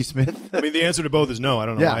 Greg Gretzky Smith. I mean, the answer to both is no. I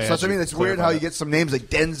don't know. Yeah, why so that's what I mean. It's weird how you get some names like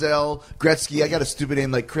Denzel, Gretzky. I got a stupid name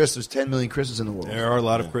like Chris. There's 10 million Chris's in the world. There are a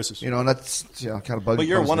lot of Chris's. You know, and that's kind of bugging. But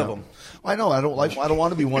you're bugs one me of out. them. I know. I don't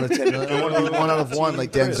want to be one of 10 million. I want to be one out of one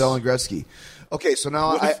like Denzel and Gretzky. Okay, so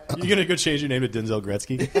now You're gonna go change your name to Denzel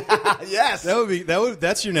Gretzky? yes,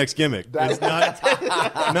 That's your next gimmick. It's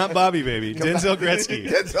not Bobby Baby. Denzel Gretzky.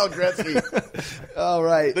 Denzel Gretzky. All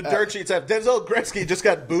right, The dirt sheets have Denzel Gretzky just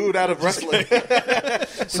got booed out of wrestling.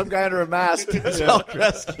 some guy under a mask. Denzel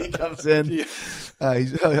Gretzky comes in. He's,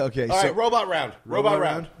 okay, All so right, robot round. Robot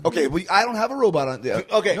round. okay, I don't have a robot on.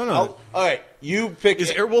 Okay. No. All right, you pick.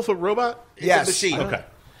 Is Airwolf a robot? It's Yes. a machine. Okay.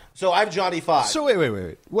 So I'm Johnny Five. So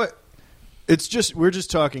wait. What? We're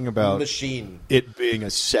just talking about machine. it being a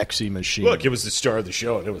sexy machine. Look, it was the star of the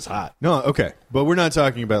show, and it was hot. No, okay, but we're not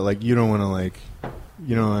talking about like you don't want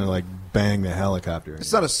to bang the helicopter.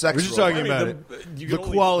 It's not a sex We're just robot. talking about You the can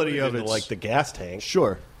only quality put it of into, it. like the gas tank.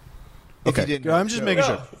 Sure. If you didn't know I'm the just show. making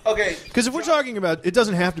sure. Okay. Because if we're talking about, it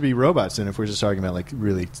doesn't have to be robots. Then if we're just talking about like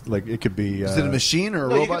really, like it could be. Is it a machine or a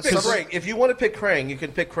No, you can robot? pick Krang. If you want to pick Krang, you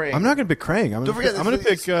can pick Krang. I'm not going to pick Krang. I'm Don't forget, going to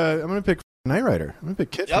pick. I'm going to pick Knight Rider. I'm going to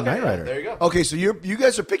pick Kit from Okay, Knight Rider. there you go. Okay, so you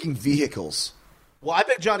guys are picking vehicles, Well, I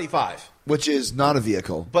picked Johnny 5. which is not a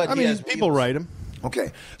vehicle. But I he mean, has people wheels. ride him.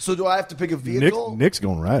 Okay, so do I have to pick a vehicle? Nick's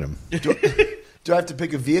going to ride him. Do I have to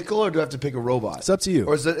pick a vehicle or do I have to pick a robot? It's up to you.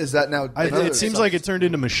 Or is that now? It seems like it turned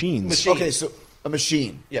into machines. Machine. Okay, so a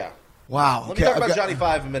machine. Yeah. Wow. Let Okay, me talk I've about got- Johnny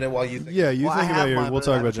 5 a minute while you think. Yeah, you Well, I think have about your. mine, We'll but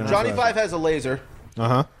talk I- about Johnny. Johnny 5 has a laser. Uh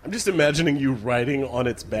huh. I'm just imagining you riding on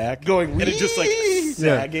its back, Going, and it just like "Wee!"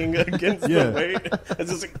 sagging against Yeah. the weight.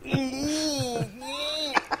 It's just like.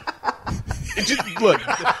 It just, look,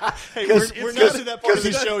 We're not to that part of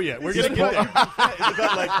the show yet. We're it's going to get there. it's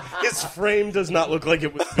about like his frame does not look like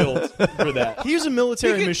it was built for that. He's a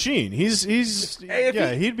military machine.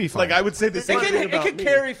 He'd be fine. Like I would say the same thing It about could me.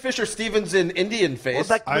 carry Fisher Stevens in Indian face. Well,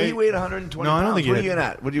 that, I- he weighed 120 No, I pounds. don't think what he are you did. in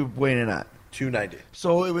at? What are you weighing in at? 290.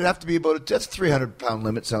 So it would have to be about that's 300-pound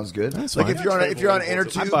limit. Sounds good. That's like fine. if you're on an inner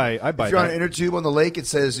tube, I buy if you're on that. an inner tube on the lake, it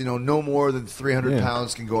says no more than 300 Yeah.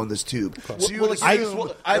 pounds can go in this tube. So you Well, would I-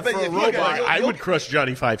 assume I that bet for a if you robot, guys- I would crush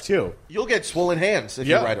Johnny 5 too. You'll get swollen hands if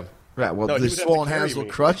Yeah. you ride him. right? Well, No, he the would have to swollen carry hands will me.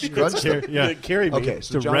 crunch them. Yeah. Carry me. Okay,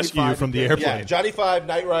 so to Johnny rescue you 5 from the and- airplane. Yeah, Johnny 5,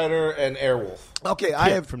 Knight Rider, and Airwolf. Okay, I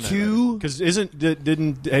have two. Because isn't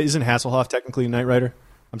Hasselhoff technically Knight Rider?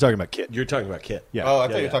 I'm talking about Kit. You're talking about Kit. Yeah. Oh, I Yeah, thought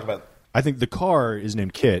you yeah. were talking about. I think the car is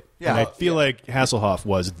named Kit. Yeah. And I feel like Hasselhoff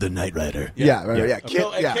was the Knight Rider. Yeah, right, Yeah. yeah. Kit,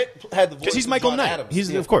 No, and yeah. Kit had the voice Because he's of Michael John Knight. Adams.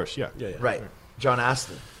 He's Yeah. of course, yeah. Right. John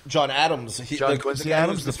Aston. John Adams. John Quincy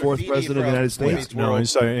Adams, the fourth president of the United States. No,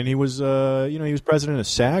 and he was he was president of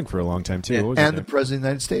SAG for a long time too. What was his And the name? president of the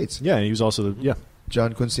United States, yeah, he was also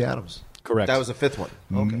John Quincy Adams. correct. That was the fifth one.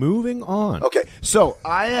 Moving on. Okay, so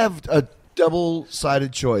I have a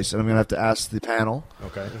double-sided choice, and I'm going to have to ask the panel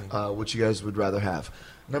Okay. what you guys would rather have.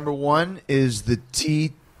 Number one is the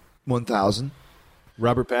T-1000,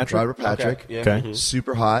 Robert Patrick. Robert Patrick. Yeah. Okay.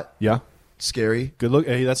 Super hot, Yeah. scary, Good look.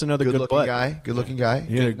 Hey, that's another good good-looking butt. guy. Good-looking guy.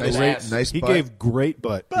 He had a nice, great. ass. nice He butt. gave great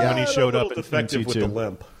butt when he showed up in defective with the T2.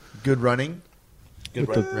 limp. good running. Good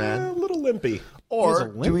With the run. A man. little limpy. Or a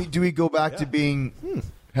limp. do we go back to being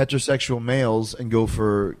heterosexual males and go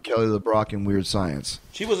for Kelly LeBrock in Weird Science?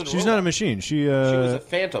 She wasn't. She's not a machine. She She was a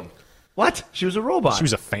phantom. What? She was a robot. she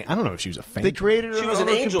was a fan. I don't know if she was a fan. They created her She was on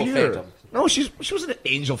an a angel computer. phantom. No, she wasn't an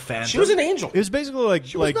angel phantom. She was an angel. It was basically like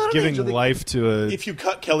not an giving angel. life to a. If you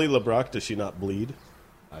cut Kelly LeBrock, does she not bleed?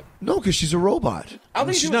 No, because she's a robot. I don't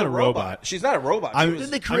think She's she was not a a robot. robot. She's not a robot. I'm,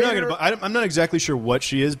 Didn't they I'm create not her? gonna. I'm not exactly sure what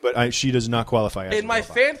she is, but she does not qualify as In a my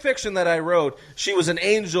robot. fan fiction that I wrote, she was an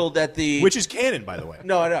angel that the which is canon, by the way.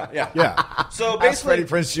 no, yeah. Yeah. So That's Freddie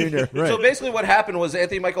basically, Prinze Jr. so basically, what happened was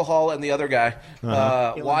Anthony Michael Hall and the other guy,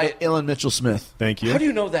 Wyatt. Ellen Mitchell Smith. Thank you. How do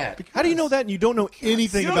you know that? How do you know that? And you don't know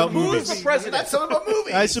anything You about know, who movies. is the president? That's something about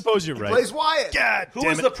movies. I suppose you're right. Plays Wyatt. God Who damn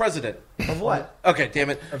was it. the president? Of what? Okay,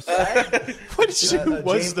 damn it. What is who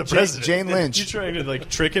was Jane- the president? Jane Lynch. You trying to like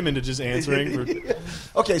trick him into just answering?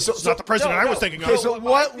 For, Okay, so not the president I was no. thinking Okay, of. so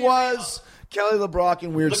what was Kelly LeBrock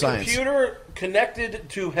in Weird The Science? computer connected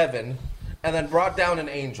to heaven and then brought down an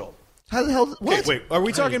angel. How the hell? What? Wait, are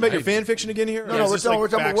we talking about your fan fiction again here? No, we're talking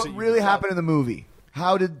about what really happened in the movie.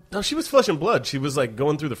 How did? No, she was flesh and blood. She was like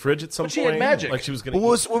going through the fridge at some But she point. had magic. Like she was going to.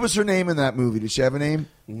 What was her name in that movie? Did she have a name?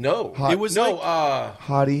 No, Hot- It was no. like-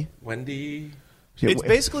 Hottie. Wendy. Yeah, It's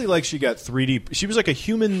basically like she got 3D. She was like a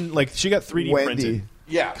human. Like she got 3D Wendy. printed.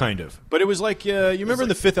 Yeah, Kind of. But it was like you remember in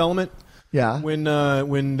The Fifth Element Yeah.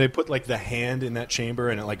 when they put like the hand in that chamber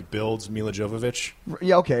and it like builds Mila Jovovich.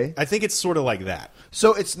 Yeah. Okay. I think it's sort of like that.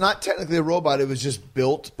 So it's not technically a robot. It was just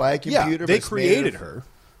built by a computer. Yeah, but they it's made created of- her.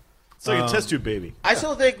 It's like a test tube baby. I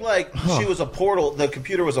still think like she was a portal. The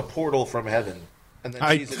computer was a portal from heaven, and then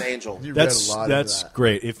I- she's an angel. You That's read a lot into that's that.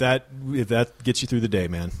 great. If that gets you through the day,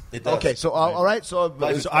 man. It does. Okay. So all right. So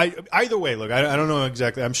So either way, look, I don't know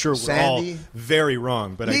exactly. I'm sure we're Sandy? all very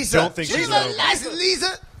wrong, but Lisa. I don't think she's a robot.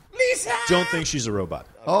 Lisa. Don't think she's a robot.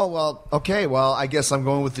 Oh well. Okay. Well, I guess I'm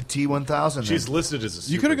going with the T-1000. She's then. listed as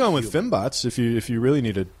a. You could have gone with Fembots if you really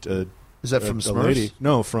needed a Is that from a Smurfs? lady.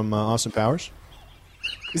 No, from Austin Powers.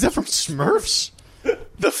 Is that from Smurfs?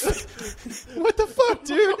 What the fuck,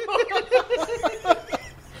 dude?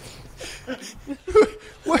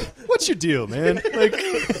 What's your deal, man? Like,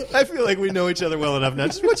 I feel like we know each other well enough now.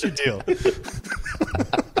 Just what's your deal?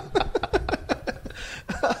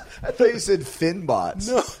 I thought you said Finbots.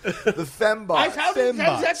 No, the Fembots. How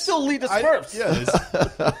does that still lead to Smurfs?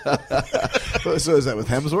 So is that with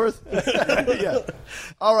Hemsworth? Yeah.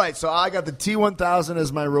 All right, so I got the T-1000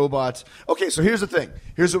 as my robot. Okay, so here's the thing.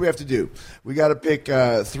 Here's what we have to do. We got to pick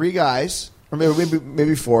 3 guys, or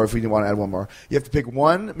maybe 4 if we want to add one more. You have to pick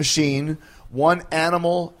 1 machine, 1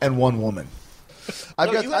 animal, and 1 woman.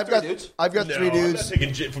 I've got 3 dudes. I'm not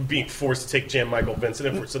taking from being forced to take Jan Michael Vincent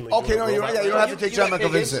if we're suddenly Okay, doing no, a you robot don't have to take John Michael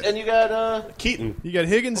Vincent. And you got Keaton. You got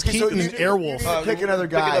Higgins, Okay, so Keaton, and Airwolf. Pick another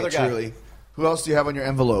guy, truly. Who else do you have on your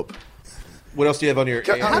envelope? what else do you have on your?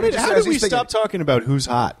 How did we stop talking about who's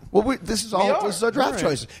hot? Well, this is our draft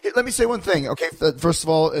choices. Here, let me say one thing. Okay, first of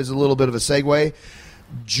all, is a little bit of a segue.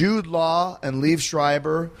 Jude Law and Liev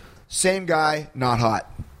Schreiber, same guy, not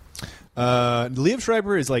hot. Liev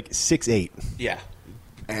Schreiber is like 6'8". Yeah,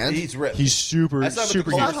 And he's ripped. He's super That's not what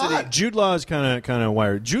super the huge. Culver City- Jude Law is kind of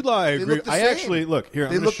wired. Jude Law, I agree. look the I same. actually look here. I'm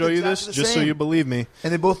They going to look show you exactly this the just so same. you believe me.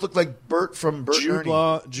 and they both look like Bert from Bert and Jude Ernie.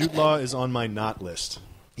 Law is on my not list.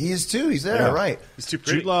 He is too. He's there, Yeah. right? He's too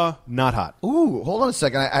pretty. Jude Law, not hot. Ooh, hold on a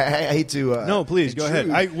second. I hate to. No, please go ahead.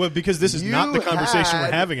 intrude. Because this is not the conversation we're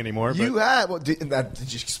having anymore. You but had. Well, did you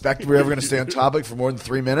expect we were ever going to stay on topic for more than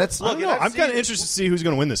 3 minutes? I don't know. I've I'm kind of seen- interested to see who's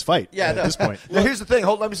going to win this fight. Yeah, at no. this point. Now, here's the thing.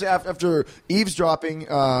 Let me say, after eavesdropping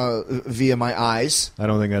via my eyes, I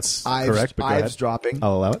don't think that's correct. But go ahead. eavesdropping,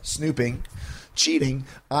 I'll allow it. snooping, cheating,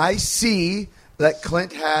 I see that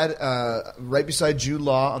Clint had right beside Jude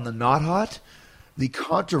Law on the not hot the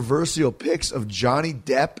controversial picks of Johnny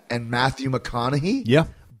Depp and Matthew McConaughey. Yeah.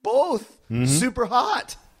 Both super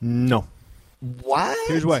hot. No. Why?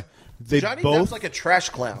 Here's why. They Johnny both Depp's like a trash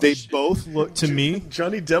clown. they both look to me.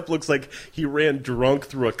 Johnny Depp looks like he ran drunk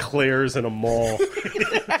through a Claire's in a mall.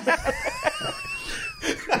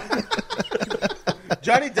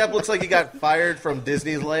 Johnny Depp looks like he got fired from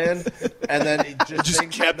Disneyland, and then he Just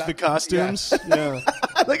thinks kept I'm the not- costumes. Yeah.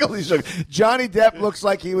 I like all these jokes. Johnny Depp looks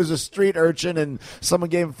like he was a street urchin and someone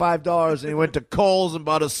gave him $5 and he went to Kohl's and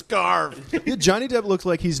bought a scarf. Yeah, Johnny Depp looks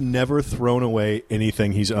like he's never thrown away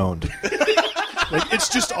anything he's owned. Like, it's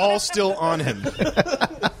just all still on him.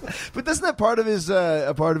 But isn't that part of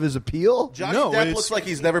his appeal? Johnny No, Depp it's- looks like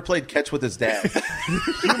he's never played catch with his dad.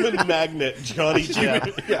 Human magnet, Johnny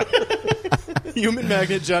Depp. Human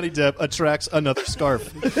magnet Johnny Depp attracts another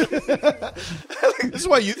scarf. This is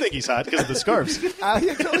why you think he's hot, because of the scarves.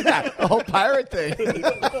 The whole pirate thing.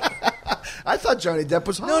 I thought Johnny Depp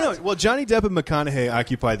was hot. No. Well, Johnny Depp and McConaughey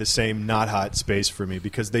occupy the same not hot space for me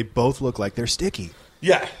because they both look like they're sticky.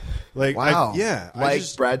 Yeah. Like, Wow. I Like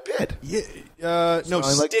just- Brad Pitt. Yeah, no, So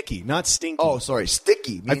I like- sticky, not stinky. Oh, sorry,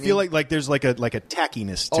 sticky. I feel like there's like a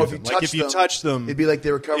tackiness to Oh, if them. you Like if you touch them, it'd be like they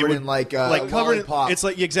were it covered would- in like covered in. lollipop. It's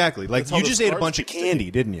like exactly like That's how you the just ate a scarves bunch of keep candy,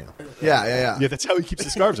 didn't you? yeah. Yeah, that's how he keeps the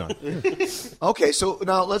scarves on. Okay, so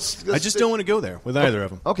now let's I just don't want to go there with either of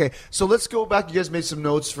them. Okay, so let's go back. You guys made some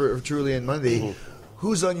notes for Truly and Monday.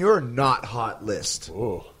 Who's on your not hot list?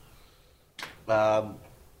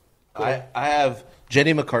 I have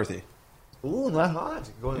Jenny McCarthy. Ooh, not hot.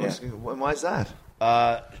 Why is that?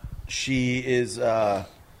 She is an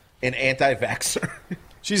anti-vaxxer.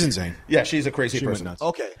 She's insane. Yeah, she's a crazy She went person. nuts.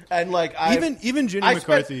 Okay. And like Even Jenny I spent-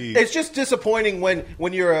 McCarthy- it's just disappointing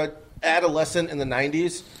when you're a adolescent in the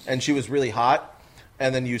 '90s and she was really hot,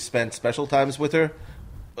 and then you spent special times with her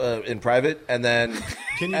in private, and then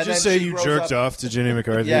Can you and just then say she you grows jerked up- off to Jenny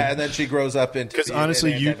McCarthy? Yeah, and then she grows up into 'Cause being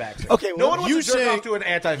honestly, an you- anti-vaxxer. Okay, no well, one wants to jerk off to an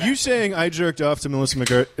anti-vaxxer. You saying I jerked off to Melissa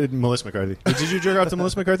McCarthy? Did you jerk off to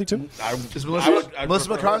Melissa McCarthy too? Is I'd Melissa prefer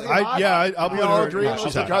McCarthy? her. hot? I'll We put all her. agree. Yeah, Melissa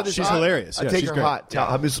she's hot. McCarthy's She's hot? hilarious. I Yeah, take she's her great.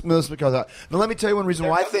 hot. Melissa McCarthy. Hot. Now let me tell you one reason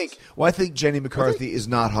why I think Jenny McCarthy is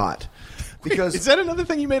not hot. Because Is that another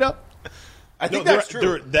thing you made up? I think No, that's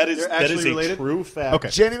true. that is actually a related? true fact. Okay.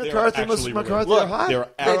 Jenny They are McCarthy and Melissa actually McCarthy related. are hot. They're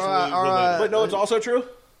actually related. But no, it's also true.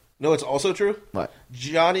 No, it's also true. What?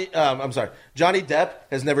 Johnny Depp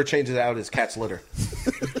has never changed out his cat's litter.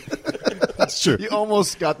 That's true. You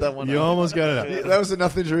almost got that one. You out. almost got it out. That was a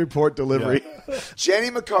nothing to report delivery.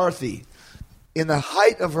 Jenny McCarthy, in the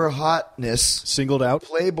height of her hotness, Singled out.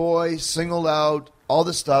 Playboy, singled out, all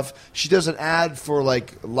this stuff. She does an ad for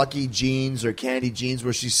like Lucky Jeans or Candy Jeans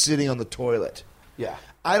where she's sitting on the toilet. Yeah.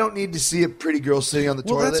 I don't need to see a pretty girl sitting on the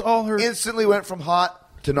Well, toilet. that's all her- Instantly went from hot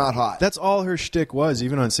to not hot. That's all her shtick was,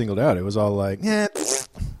 even on Singled Out. It was all like, I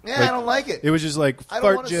don't like it. It was just like I don't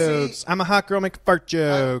fart wanna jokes. see- I'm a hot girl, make fart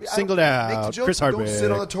jokes. Singled Make the Out. joke, Chris but Hardwick. Don't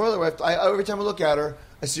sit on the toilet. Every time I look at her,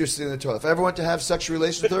 I see her sitting on the toilet. If I ever went to have sexual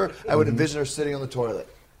relations with her, I would envision her sitting on the toilet.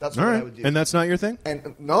 That's All what I right, would do. and that's not your thing.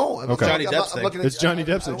 And no, Okay. Johnny Depp's thing. It's Johnny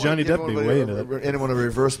Depp's thing. Johnny Depp be way into that. Anyone a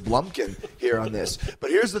reverse Blumpkin here on this. But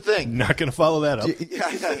here's the thing. Not going to follow that up.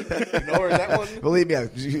 You know where that one? Believe me,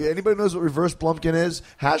 anybody knows what reverse Blumpkin is?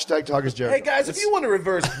 Hashtag Talk is Jericho. Hey guys, if you want to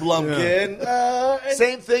reverse Blumpkin, and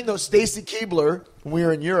Same thing though. Stacy Keebler, when we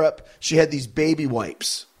were in Europe, she had these baby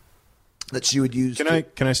wipes that she would use.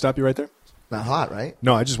 Can I stop you right there? Not hot, right?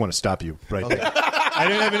 No, I just want to stop you right there. I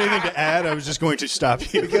didn't have anything to add. I was just going to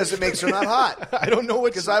stop you. Because it makes her not hot. I don't know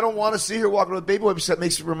what. Because I don't want to see her walking with baby wipes. That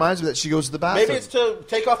reminds me that she goes to the bathroom. maybe it's to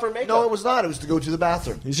take off her makeup. No, it was not. It was to go to the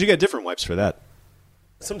bathroom. You should get different wipes for that.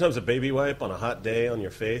 Sometimes a baby wipe on a hot day on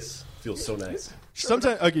your face feels so nice.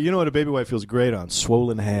 Sometimes, okay, you know what a baby wipe feels great on?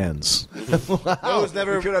 Swollen hands. That was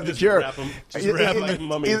never. We could have the Just cure. wrap 'em. Just wrap 'em like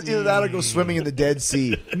mummies. Either that or go swimming in the Dead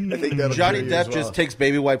Sea. I think that'll Johnny cure you as Depp well. just takes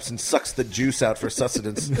baby wipes and sucks the juice out for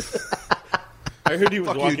sustenance. I heard he was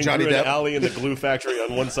Fuck you, walking Johnny through an Depp. alley and the glue factory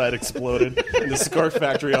on one side exploded and the scarf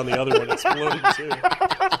factory on the other one exploded too.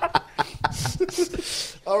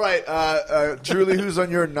 All right, Julie, who's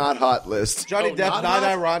on your not hot list? Johnny Depp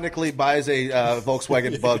non-ironically buys a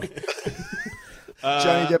Volkswagen Bug.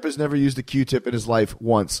 Johnny Depp has never used a Q-tip in his life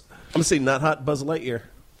once. I'm gonna say not hot Buzz Lightyear.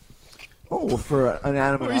 Oh, for an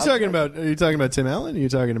animal. What are you talking about? Are you talking about Tim Allen? Or are you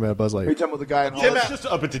talking about Buzz Are you Lightyear? talking about the guy in Well, Hollywood? it's just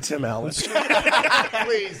up into Tim Allen.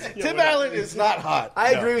 Please. Tim Allen is not hot.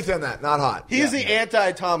 I agree with you on that. Not hot. He's the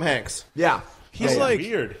anti-Tom Hanks. Yeah. He's Yeah. like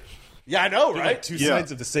weird. Yeah, I know, They're right? like two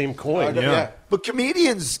sides of the same coin. Yeah. But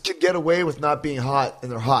comedians can get away with not being hot, and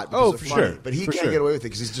they're hot. Because Oh, they're for funny. sure. But he For can't sure. get away with it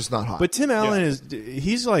because he's just not hot. But Tim Allen is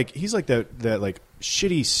he's like that like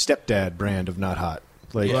shitty stepdad brand of not hot.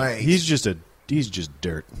 Like Right. he's just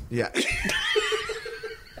dirt. yeah.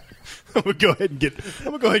 I'm gonna go ahead and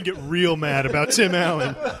get real mad about Tim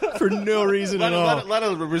Allen for no reason at A all. lot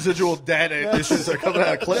of residual data issues are coming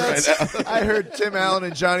out of clip right now. I heard Tim Allen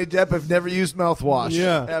and Johnny Depp have never used mouthwash.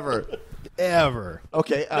 Yeah. Ever.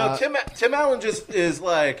 Okay. No, Tim Allen just is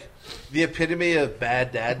like the epitome of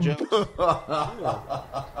bad dad jokes.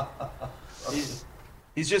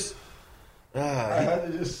 he's just. I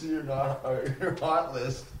had to just see your hot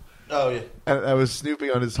list. Oh yeah, I was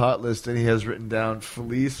snooping on his hot list, and he has written down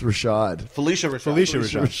Felice Rashad. Felicia Rashad. Felicia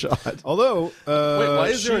Rashad. Although, Wait, why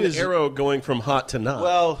is there she an arrow going from hot to not?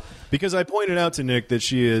 Well, Because I pointed out to Nick that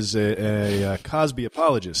she is a Cosby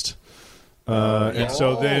apologist, and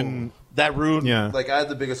so then that ruined. Yeah. Like I had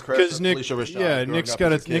the biggest crush because on Nick, Felicia Rashad. yeah, growing Nick's up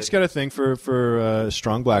got as a kid. Nick's got a thing for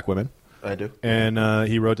strong black women. I do. And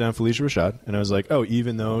he wrote down Felicia Rashad, and I was like, "Oh,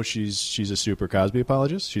 even though she's a super Cosby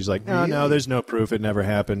apologist, she's like, no, there's no proof, it never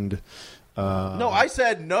happened." No, I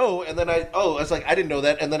said no, and then I was like, I didn't know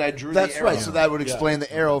that, and then I drew. That's the arrow. right. So that would explain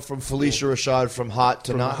the arrow from Felicia Rashad from hot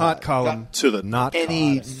to From not the hot column to the not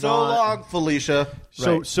Any hot. So long, Felicia.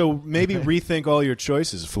 So maybe rethink all your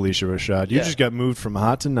choices, Felicia Rashad. You Yeah. just got moved from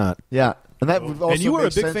hot to not. Yeah, and that would also And you were a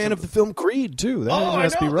make big sense fan of the film Creed too. That Oh, I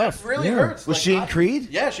must know. be rough. That really Yeah. hurts. Was she in Creed?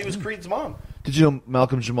 Yeah, she was Creed's mom. Did you know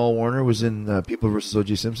Malcolm Jamal Warner was in People vs.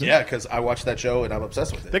 O.J. Simpson? Yeah, because I watched that show and I'm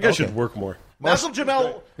obsessed with it. that guy should work more. Malcolm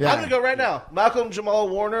Jamal. Yeah. I'm gonna go right now. Malcolm Jamal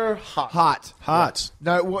Warner, hot. Hot.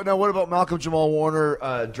 Now what about Malcolm Jamal Warner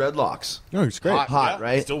dreadlocks? No, it's great. Hot, Yeah,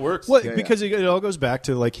 right? Still works. Well, Yeah, because it all goes back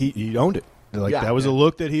to like he owned it. Like Yeah. that was a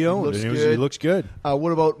look that he owned. looks and good. he looks good.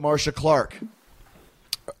 What about Marsha Clark?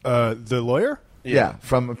 The lawyer, Yeah,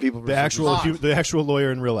 from People vs. the actual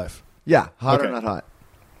lawyer in real life. Yeah, hot or Okay. not hot?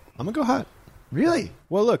 I'm gonna go hot. Really?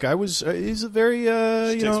 Well, look, I was. He's a very. She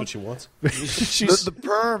You takes know, what she wants. she's The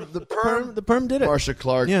perm the perm did it. Marsha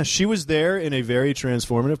Clark. Yeah, she was there in a very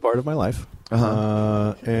transformative part of my life,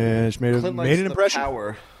 and she made Clint likes made an the impression.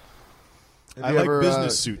 Power. I you like ever,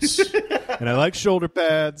 business suits, and I like shoulder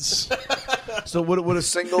pads. So would a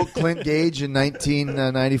single Clint Gage in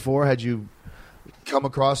 1994 had you come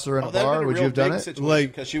across her in a Oh, that'd bar? been a Would you real have done big it? situation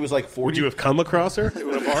Like- because she was like 40. Would you have come across her in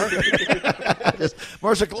a bar?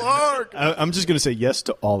 Marsha Clark. I'm just going to say yes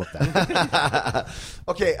to all of that.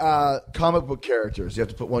 Okay, comic book characters. You have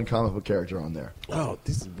to put one comic book character on there. Oh,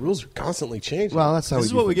 these rules are constantly changing. Well, that's how This we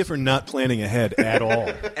is do what we things. get for not planning ahead at all.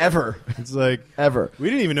 Ever. It's like Ever. we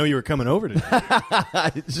didn't even know you were coming over today.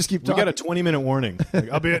 Just keep We talking. got a 20-minute warning. Like,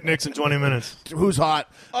 I'll be at Nick's in 20 minutes. Who's hot?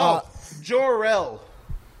 Oh, Jor-El.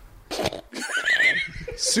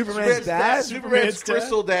 Superman's dad? Superman's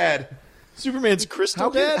crystal dad. Superman's crystal How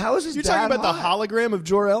can- dad? how is his You're dad talking about hot? the hologram of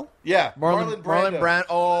Jor-El? Yeah, Marlon Brando.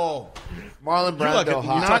 Oh. Marlon You're Brando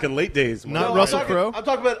hot. talking late days. Not No, Russell I'm talking, Crowe? I'm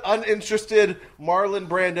talking about uninterested Marlon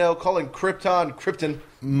Brando calling Krypton Krypton.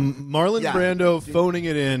 Marlon Yeah. Brando phoning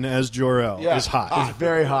it in as Jor-El Yeah. is hot.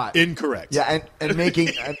 Very hot. Incorrect. Yeah, and making...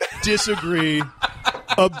 Disagree.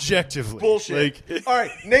 Objectively. Bullshit. Like, All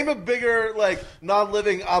right, name a bigger, like,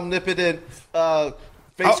 non-living, omnipotent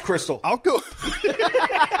face crystal. I'll go.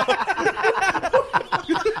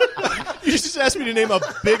 You just asked me to name a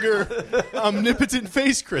bigger, omnipotent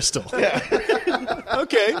face crystal. Yeah.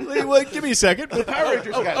 Okay, well, give me a second. Power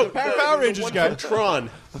Rangers guy. The Power Rangers One guy. from Tron.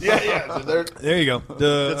 Yeah. So they're- There you go. That's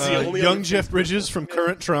the The only young other- Jeff Bridges from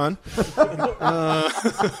current Tron.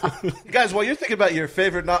 guys, while you're thinking about your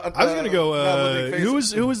favorite, I was gonna go. non-living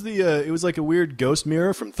face, Who was the? It was like a weird ghost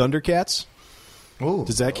mirror from Thundercats. Oh,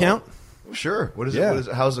 Does that count? sure. What is Yeah. it? What is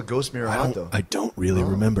it? How's a ghost mirror hot though? I don't really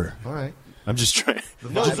remember. All right. I'm just trying.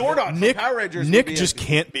 No, Zordon Nick, from Power Rangers. Nick would be just a-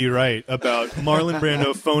 can't be right about Marlon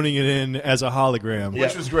Brando phoning it in as a hologram.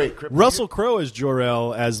 Which was great. Russell Crowe as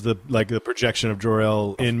Jor-El, as the projection of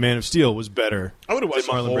Jor-El in Man of Steel was better. I would have watched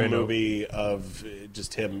than a Marlon whole Brando. movie of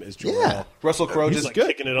just him as Jor-El. Yeah. Russell Crowe He's just like good.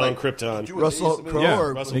 kicking it on Krypton. Russell Crowe Yeah,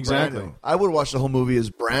 or Russell exactly. Brando? I would watch the whole movie as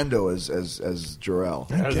Brando as Jor-El.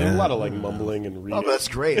 There's a lot of like mumbling and reading. Oh, but that's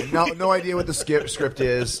great. No idea what the script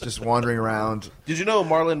is. Just wandering around. Did you know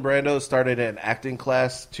Marlon Brando started an acting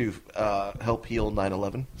class to help heal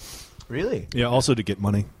 9/11? Really? Yeah, also to get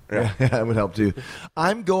money. Yeah, that would help too.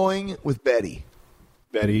 I'm going with Betty.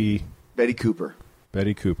 Betty Cooper.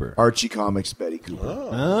 Archie Comics Betty Cooper.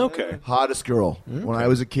 Okay. Hottest girl. When I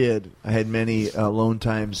was a kid, I had many alone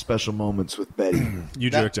time special moments with Betty. You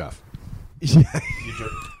jerked off.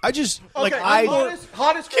 I just like Okay, I.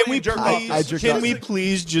 hottest Can girl we you jerked please? off. I jerked Can off. we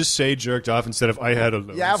please just say jerked off instead of I had a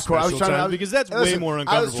Yeah, of course. I was special trying time? to because that's way listen, more I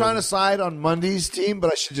uncomfortable. was trying to side on Mundy's team,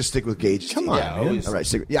 but I should just stick with Gage's team. on, Yeah, man. all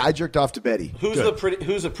right. Yeah, I jerked off to Betty. Who's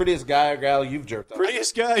the prettiest guy or gal you've jerked off?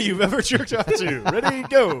 Prettiest guy you've ever jerked off to. Ready,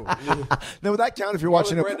 go. Now, would that count if you're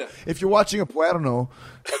watching Brenda. a Puerno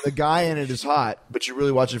and the guy in it is hot, but you're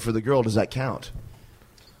really watching for the girl? Does that count?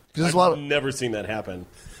 Because there's a lot I've of never seen that happen.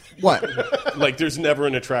 what? Like, there's never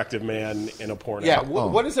an attractive man in a porno. Yeah.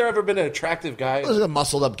 When has there ever been an attractive guy? There's a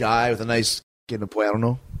muscled up guy with a nice in a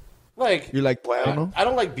Puerno. Like You like Puerno? I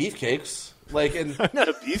don't like beefcakes. Like and I'm not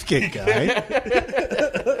a beefcake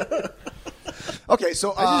guy. Okay,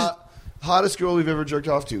 so hottest girl we've ever jerked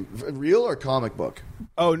off to, real or comic book?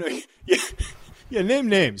 Oh no, yeah. Name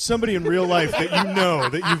names. Somebody in real life that you know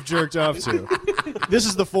that you've jerked off to. This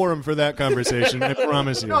is the forum for that conversation. I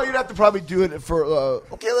promise you. No, you'd have to probably do it for.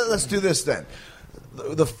 Okay, let's do this then.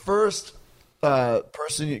 The first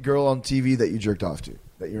girl on TV that you jerked off to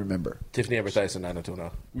that you remember. Tiffany Amber Tyson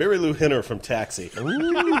 90210. Mary Lou Henner from Taxi.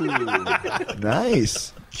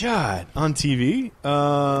 Nice. God, on TV.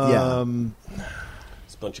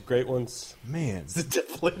 It's a bunch of great ones. Man, The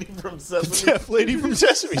deaf lady from Sesame. deaf lady from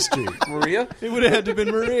Sesame Street. Maria? It would have had to have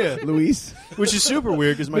been Maria, Luis. which is super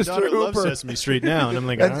weird because my Mr. daughter loves Hooper. Sesame Street now, and I'm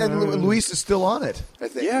like, And, I don't know. Luis is still on it, I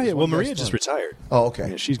think. Yeah. He's Well, one Maria guest just on. retired. Oh,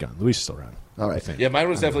 okay. Yeah, she's gone. Luis is still around. All right. Yeah, mine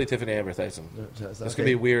was definitely Tiffany Amber Tyson. It's going to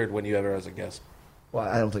be weird when you ever as a guest. Well,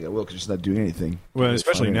 I don't think I will because she's not doing anything. Well, It's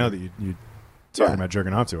especially funny. now that you talking Yeah. about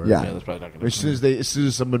jerking off to her. Yeah. Yeah, that's probably not going As soon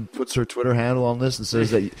as someone puts her Twitter handle on this and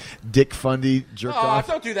says that Dick Fundy jerked Oh, off.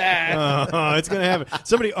 don't do that. Oh, it's gonna happen.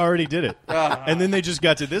 Somebody already did it, and then they just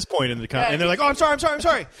got to this point in the and they're like, "Oh, I'm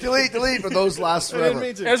sorry." Delete, but those last I didn't forever.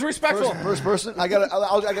 mean to. It was respectful. First person, I got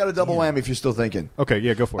a double whammy if you're still thinking. Okay,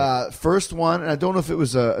 yeah, go for it. First one, and I don't know if it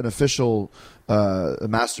was an official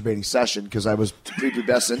masturbating session because I was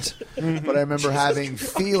prepubescent, but I remember having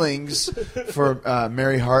feelings for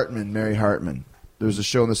Mary Hartman. There was a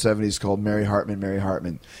show in the 70s called Mary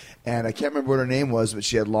Hartman. And I can't remember what her name was, but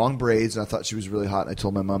she had long braids, and I thought she was really hot. And I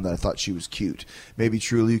told my mom that I thought she was cute. Maybe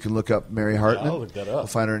truly you can look up Mary Hartman. I'll look that up. I'll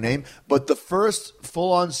find her name. But the first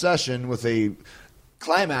full-on session with a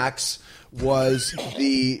climax was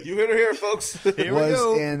the You heard her here, folks.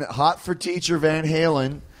 was in Hot for Teacher Van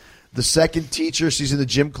Halen. The second teacher, she's in the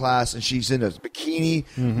gym class, and she's in a bikini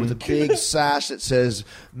with a big sash that says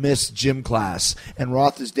Miss Gym Class. And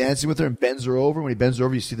Roth is dancing with her and bends her over. When he bends her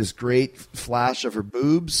over, you see this great flash of her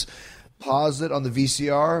boobs. Pause it on the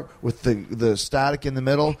VCR with the static in the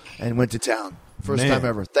middle and went to town. First Man. time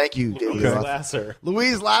ever. Thank you, David Roth. Lasser.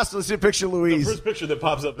 Louise Lasser. Let's see a picture of Louise. First picture that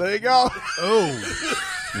pops up. There you go.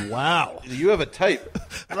 Oh, wow. You have a type.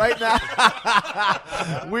 Right now,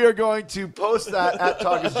 we are going to post that at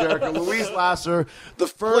Talk is Jericho. Louise Lasser, the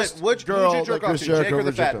first Which girl who'd you jerk that off Chris to, Jericho Jake or the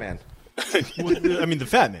ever fat jerked man? I mean, the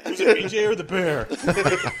fat man. Was it BJ or the bear?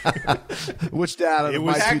 off. Which dad of It my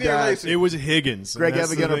was two Hackney or dads? Lacey? It was Higgins. Greg and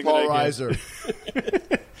that's Evigan the or thing Paul that I get.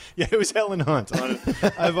 Reiser? Yeah, it was Helen Hunt.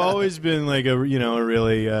 I've always been like a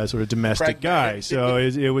really sort of domestic guy, so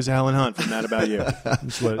it was Helen Hunt from That About You.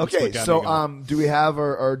 That's what got me going. Do we have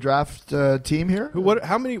our draft team here? What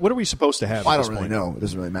are we supposed to have? I at don't this really point? know. It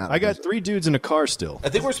doesn't really matter. I got 3 dudes in a car still. I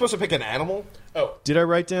think we're supposed to pick an animal. Oh, Did I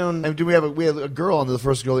write down? And do we have a girl on the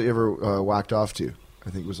first girl that you ever whacked off to? I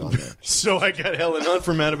think was on there. So I got Helen Hunt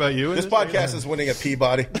from Mad About You. this podcast is winning a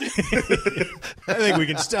Peabody. I think we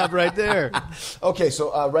can stop right there. Okay,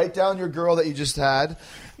 so write down your girl that you just had,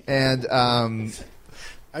 and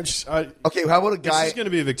okay. How about a guy? This is going to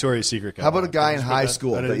be a Victoria's Secret. How about a guy in high that-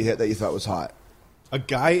 school I that didn't- you thought was hot? A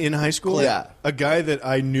guy in high school? Yeah. A guy that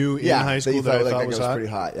I knew in high school that I thought was hot? pretty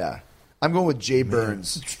hot. Yeah, I'm going with Jay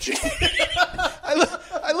Burns.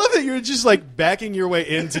 I love that you're just like backing your way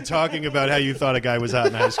into talking about how you thought a guy was hot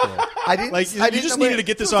in high school. I didn't. Like you I didn't just know- needed to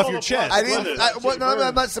get this off your chest. I didn't. I'm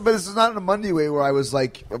not. But this is not in a Monday way where I was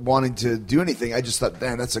like wanting to do anything. I just thought,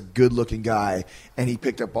 man, that's a good-looking guy, and he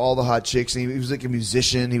picked up all the hot chicks. And he was like a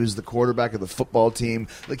musician. He was the quarterback of the football team.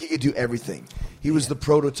 Like he could do everything. He was the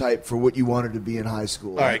prototype for what you wanted to be in high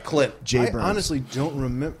school. All right, Clint. Jay I Burns. honestly don't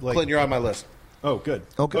remember. Like, Clint, you're on my list. oh, good.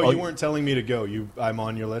 Okay. Oh, Oh, you weren't telling me to go. I'm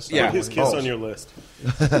on your list. Yeah. I'm His on kiss yours. on your list.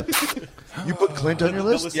 You put Clint on your The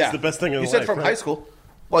list. list Yeah, is the best thing in you life. said from right? high school.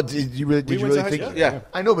 Well, did you really? Did We you went to really high think? school. Yeah.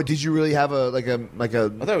 I know, but did you really have a thought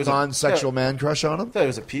it was a- non-sexual man crush on him? I thought it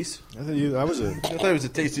was a piece. I was a I thought it was a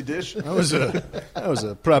tasty dish. I was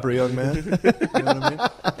a proper young man. You know what I mean?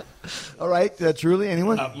 All right, truly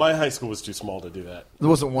anyone? My high school was too small to do that. There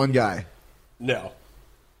wasn't one guy. No,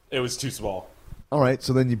 it was too small. All right,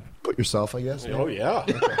 so then you put yourself, I guess. Oh yeah. All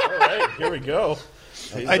right, here we go.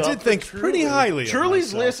 I did think pretty highly. of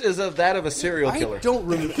Shirley's myself. list is of that of a serial I killer. don't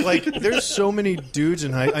remember. Like, there's so many dudes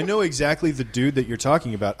in high. I know exactly the dude that you're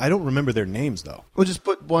talking about. I don't remember their names though. Well, just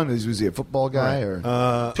put one. Was he a football guy or?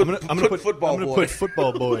 I'm gonna put football I'm gonna boy. put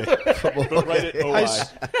football boy. But right at OI.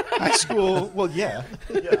 High school. Well, yeah.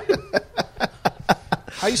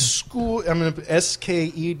 High school. I'm gonna put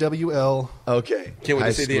SKEWL Okay. Can't wait High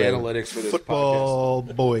to see the school. analytics for this podcast. football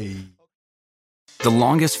boy. The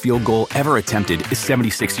longest field goal ever attempted is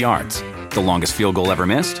 76 yards. The longest field goal ever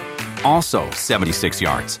missed? Also 76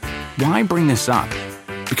 yards. Why bring this up?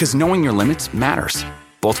 Because knowing your limits matters,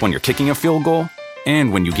 both when you're kicking a field goal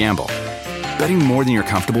and when you gamble. Betting more than you're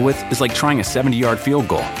comfortable with is like trying a 70-yard field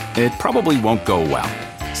goal. It probably won't go well.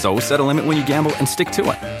 So set a limit when you gamble and stick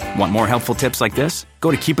to it. Want more helpful tips like this?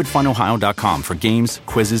 Go to keepitfunohio.com for games,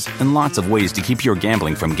 quizzes, and lots of ways to keep your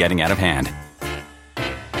gambling from getting out of hand.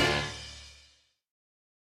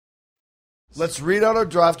 Let's read out our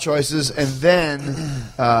draft choices, and then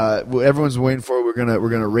what everyone's waiting for. We're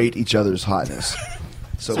gonna rate each other's hotness.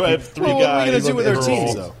 So I have 3 Well, what are we guys. gonna do with our Earl.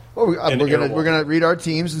 teams though? Well, And we're Airwolf. gonna read our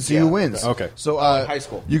teams and see who wins. Okay. So high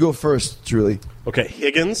school. You go first, Truly. Okay,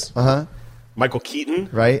 Higgins, Michael Keaton,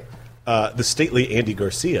 Right? the stately Andy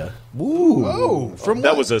Garcia. Ooh. Oh, from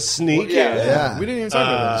That was a sneak. Yeah. We didn't even talk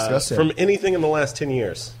about that. Discuss it. From anything in the last 10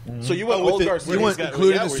 years. So you went with old the- Garcia. you went-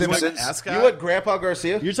 including the we're talking Simpsons. Ascot. You went Grandpa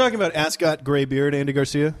Garcia. You're talking about Ascot, gray beard, Andy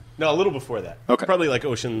Garcia. No, a little before that. Okay. Probably like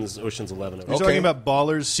Ocean's 11. You're talking about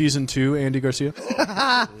Ballers season 2, Andy Garcia.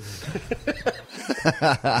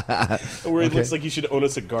 Where it looks like he should own a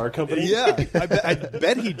cigar company. Yeah, I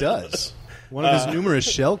bet he does. One of his numerous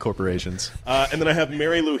shell corporations. And then I have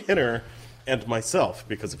Mary Lou Hinner and myself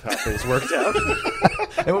because of how things worked out.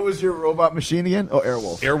 And what was your robot machine again? Oh,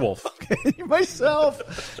 Airwolf. Airwolf.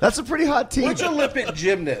 Myself. That's a pretty hot team. Which Olympic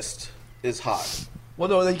gymnast is hot? Well,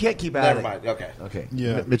 no, you can't keep Never adding. mind. Okay. Okay.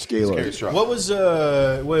 Yeah. Mitch Carry Gaylord. strong. What was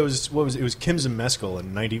it was Kim Zmeskal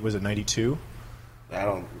in 90? Was it 92? I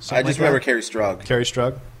don't. Something I just like remember that? Carrie Strug. Carrie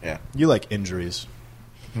Strug. Yeah. You like injuries.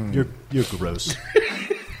 You're gross.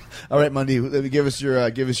 All right, Mundy. Give us your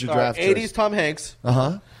draft. 80s Tom Hanks.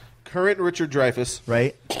 Current Richard Dreyfuss.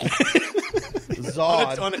 Right.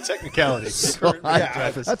 Zod. on a technicality.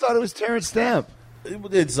 I thought it was Terrence Stamp.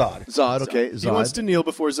 It's Zod. Zod. Okay. Zod. He wants to kneel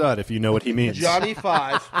before Zod, if you know what he means. Johnny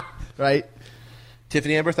Five. Right.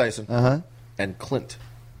 Tiffany Amber Thyssen. And Clint.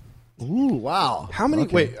 Ooh. Wow. How many?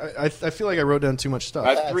 Wait, I feel like I wrote down too much stuff.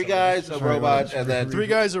 I have 3 guys, a robot, and then 3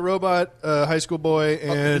 guys, a robot, a high school boy,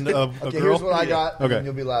 and a Okay. girl. Here's what I got. Okay. And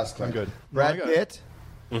you'll be last. Clint. I'm good. Brad No, I got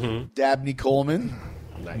Pitt. Dabney Coleman.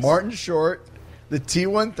 Martin Short. The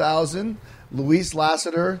T-1000. Luis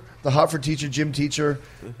Lasseter. The Hartford teacher, Jim Teacher,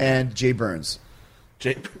 and Jay Burns.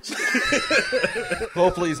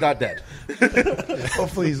 Hopefully he's not dead.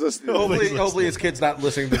 Hopefully he's listening. Hopefully his kid's not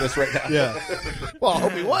listening to this right now. Yeah, Well, I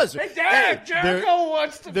hope he was. Hey, Dad, Jericho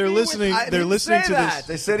wants to. they're listening. I They're didn't listening say to that. this.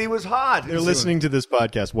 They said he was hot. They're listening to this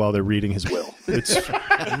podcast while they're reading his will. It's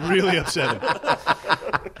really upsetting.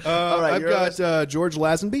 All right, I've got George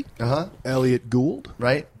Lazenby, Elliot Gould,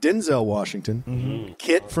 right. Denzel Washington,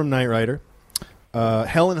 Kit from Knight Rider,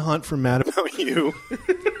 Helen Hunt from Mad About You,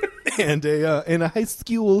 and a high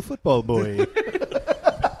school football boy.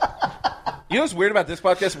 You know what's weird about this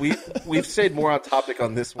podcast? We've stayed more on topic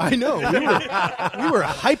on this one. I know we were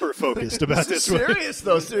hyper focused about this one. Serious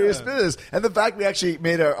though, serious business, and the fact we actually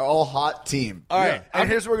made an all hot team. All right. and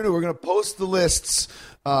here's what we're gonna do: we're gonna post the lists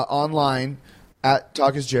online at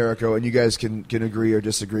Talk Is Jericho, and you guys can agree or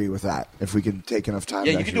disagree with that if we can take enough time.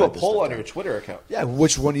 Yeah, to you can actually do a write this poll stuff on down. your Twitter account. Yeah,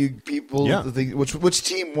 which one of you people? Yeah. Think, which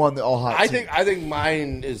team won the all hot? I team? think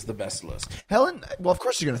mine is the best list. Helen. Well, of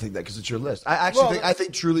course you're gonna think that because it's your list. I actually Well, I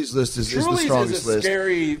think Truly's list is the Truly's strongest is a list,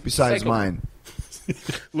 scary besides psycho- mine.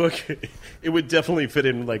 Look, it would definitely fit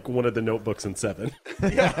in like one of the notebooks in 7.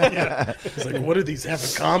 Yeah. It's like, what do these have in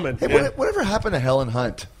common? Hey, whatever happened to Helen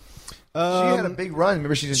Hunt? She had a big run.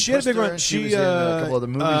 Remember, she's in She had a big Twister, run. and She was in a couple of the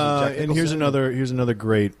movies. With Jack and here's Nicholson. another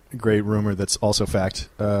great rumor that's also fact.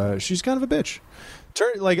 She's kind of a bitch.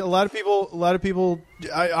 Like a lot of people.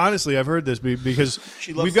 Honestly, I've heard this because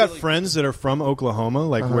loves we've got silly- friends that are from Oklahoma,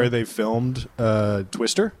 like where they filmed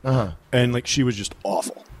Twister, and like she was just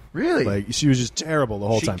awful. Really? Like she was just terrible the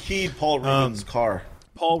whole She time. keyed Paul Rubens' car.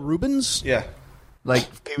 Paul Rubens. Yeah.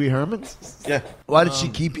 Like Pee Wee Herman? Yeah. Why did she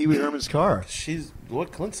keep Pee Wee Herman's car? She's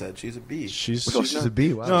what Clint said. She's a bee. She's She's a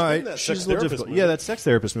bee. Wow. No, that she's sex a little therapist difficult. movie. Yeah, that sex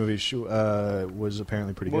therapist movie was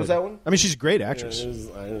apparently pretty good. What was that one? I mean, she's a great actress.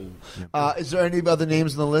 Is there any other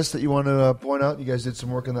names on the list that you want to point out? You guys did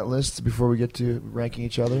some work on that list before we get to ranking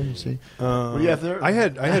each other. You see, what do you have there? I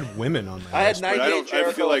had women on my I had list, but 98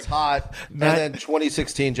 Jericho feel like is hot, and then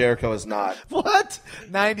 2016 Jericho is not. What?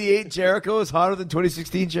 98 Jericho is hotter than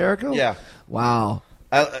 2016 Jericho? Yeah. Wow.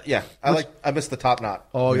 I missed the top knot.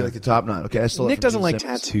 Oh, you like the top knot? Okay, I still Nick doesn't like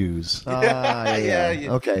tattoos. Yeah.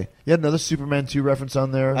 Okay, you had another Superman 2 reference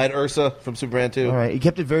on there. I had Ursa from Superman 2. All right, he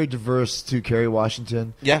kept it very diverse too. Kerry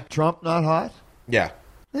Washington. Yeah. Trump not hot. Yeah.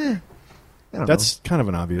 I don't That's kind of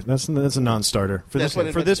an obvious. That's a non-starter for That's this why I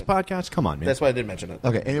didn't for this mention podcast. Come on, man. That's why I didn't mention it. know.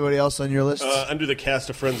 Okay. Anybody else on your list? Under the cast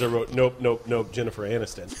of Friends, I wrote, nope, Jennifer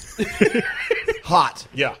Aniston. Hot.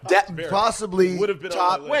 Yeah. That possibly Would have been on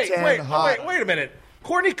top my list. 10 hot. Wait a minute.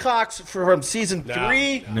 Courtney Cox from season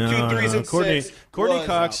 3 No, to season Courtney 6. Courtney was-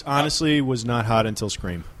 Cox honestly was not hot until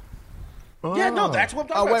Scream, Yeah, no, that's what I'm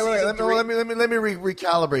talking Oh, about. wait. Season Let me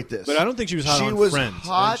recalibrate this. but I don't think she was hot She on was Friends. I think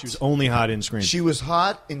hot- she was only hot in Scream. She was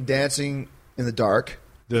hot in Dancing in the Dark.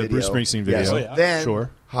 The Bruce Springsteen video. Yes. Oh, yeah. Then Sure.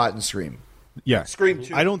 hot in Scream. Yeah, Scream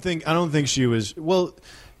 2. I don't think she was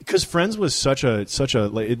because Friends was such a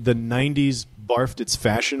like, the '90s barfed its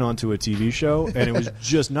fashion onto a TV show, and it was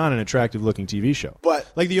just not an attractive looking TV show. But-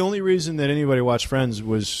 like the only reason that anybody watched Friends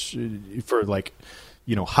was for like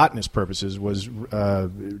hotness purposes was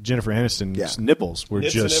Jennifer Aniston's Yeah. nipples were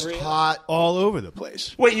Nips and just everything? Hot, all over the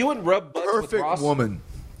place. Wait, you wouldn't rub butts with perfect Ross? woman.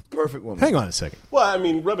 Perfect woman. Hang on a second. Well, I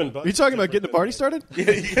mean, rubbing butts. Are you talking about getting the party started?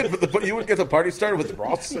 Yeah, you wouldn't get the party started with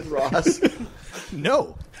Ross. Ross.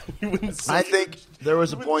 No. You wouldn't sew, I think there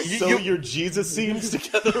was a point. sew your Jesus seams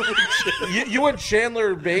together with You and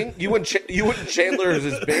Chandler Bing. You and Chandler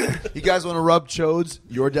is Bing. You guys want to rub chodes?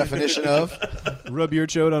 Your definition of Rub your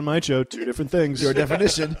chode on my chode. Two different things. your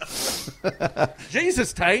definition.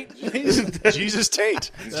 Jesus tight. Jesus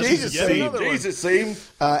taint. Jesus, Yeah, same. another one. Jesus same.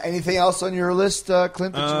 Anything else on your list,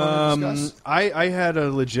 Clint? That you want to discuss? I had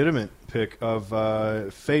a legitimate pick of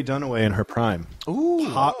Faye Dunaway in her prime. Ooh,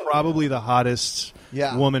 probably the hottest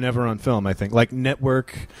woman ever on film. I think, like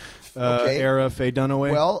network era Faye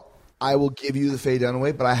Dunaway. Well, I will give you the Faye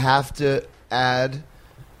Dunaway, but I have to add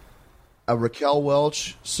a Raquel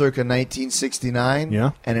Welch circa 1969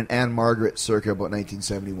 Yeah. and an Anne Margaret circa about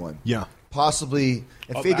 1971. yeah, possibly.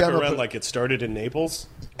 And Oh, Faye back Dunaway around like it started in Naples.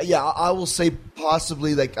 yeah, I will say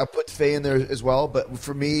possibly. Like I put Faye in there as well, but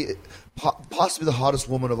for me, possibly the hottest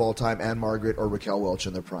woman of all time, Anne Margaret or Raquel Welch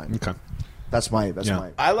in their prime. okay. That's my.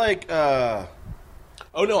 I like.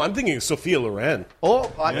 Oh no, I'm thinking Sophia Loren. Oh,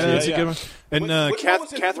 hot Yeah, take. that's a good one. And Which one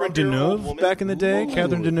was in Catherine Grumpier Old Deneuve Woman? back in the day.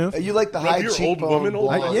 Catherine Deneuve. You like the high Grumpier Old cheekbone Woman, old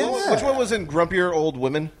blonde. woman? Yeah. Which one was in Grumpier Old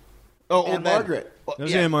Women? Oh, Anne Old Men. Margaret. That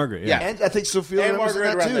was Anne Margaret. Yeah. And I think Sophia Anne Loren was in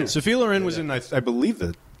Margaret that around too. there. Sophia Loren was in, I believe,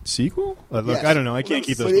 sequel? Look, Yes. I don't know. I can't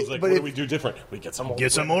keep those. But It's like, But what if- do we do different? We get some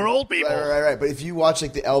more old people. Right. But if you watch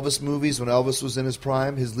like the Elvis movies, when Elvis was in his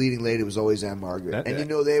prime, his leading lady was always Anne Margaret, and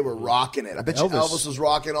they were rocking it. I bet you Elvis- Elvis was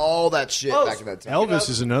rocking all that shit Oh, back in that time. Elvis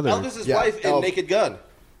is another. Elvis's Yeah, wife in Naked Gun.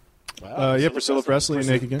 Priscilla Presley and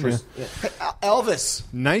Naked Gun. Yeah. Elvis.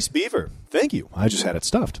 Nice beaver. Thank you. I just had it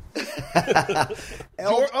stuffed. We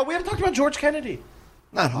haven't talked about George Kennedy.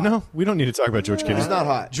 Not hot. No, we don't need to talk about George Kennedy. He's not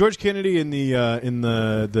hot. George Kennedy in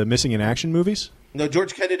the Missing in Action movies. No,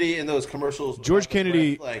 George Kennedy in those commercials. George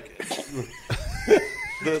Kennedy- Like,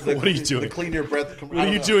 What are you doing? The clean your breath. What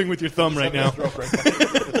are you doing with your thumb right now?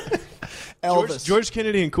 Elvis. George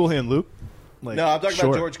Kennedy and Cool Hand Luke. Like, No, I'm talking sure.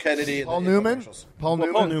 about George Kennedy. Paul in the Newman. commercials. Paul Well,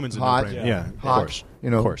 Newman. Paul Newman's a hot. no-brainer. Yeah, of hot. course. You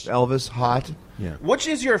know, Of course. Elvis hot. Yeah. Which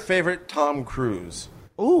is your favorite Tom Cruise?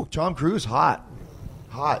 Ooh, Tom Cruise hot.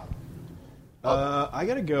 Hot. I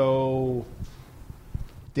gotta go.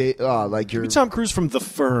 Like your Maybe Tom Cruise from The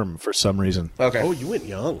Firm for some reason. Okay. Oh, you went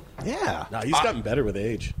young. Yeah. Nah, he's gotten better with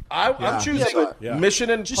age. I'm choosing Yeah. Mission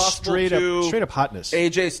Just Impossible straight 2, up hotness.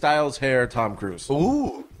 AJ Styles hair Tom Cruise.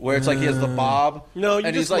 ooh. Where it's like he has the bob. No, you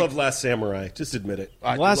and just he's love like, Last Samurai. Just admit it.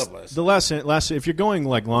 I do last, love last. If you're going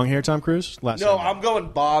like long hair, Tom Cruise. Last No, time. I'm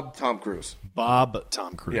going Bob Tom Cruise. Bob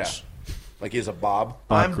Tom Cruise. Yeah. Like he has a bob.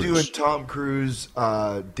 Bob I'm Cruise. doing Tom Cruise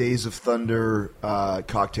Days of Thunder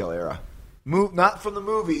cocktail era. Not from the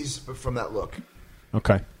movies, but from that look.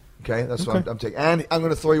 Okay. Okay, that's what I'm taking. And I'm going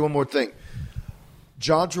to throw you one more thing.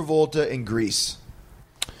 John Travolta in Grease.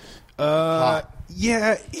 Hot.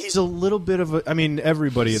 Yeah, he's a little bit of a. I mean,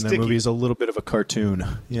 everybody in that Sticky. movie is a little bit of a cartoon,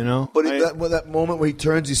 you know. But that moment where he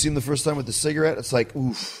turns, you see him the first time with the cigarette, it's like,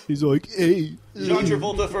 oof. he's like, "Hey." John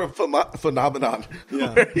Travolta for a phenomenon.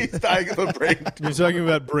 Yeah. Where he's dying of a brain. You're talking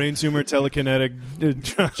about brain tumor, telekinetic.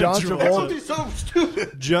 John Travolta. He's so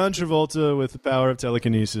stupid. John Travolta with the power of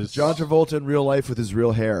telekinesis. John Travolta in real life with his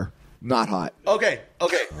real hair. Not hot. Okay. Oh,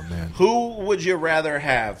 man. Who would you rather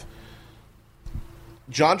have?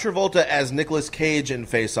 John Travolta as Nicolas Cage in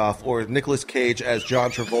Face Off, or Nicolas Cage as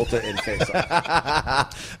John Travolta in Face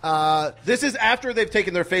Off? This is after they've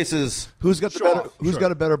taken their faces. Who's got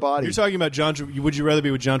got a better body? You're talking about John. Would you rather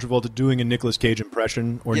be with John Travolta doing a Nicolas Cage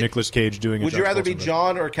impression, or Yeah. Nicolas Cage doing? Would a you John rather Travolta be impression?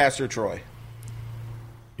 John or Castor Troy?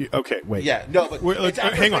 Okay, wait. Yeah, no, but it's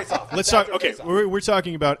after hang on. Face Off. Let's It's talk. after Okay, Face Off. we're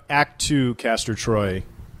talking about Act 2 Castor Troy,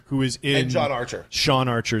 who is in And John Archer. Sean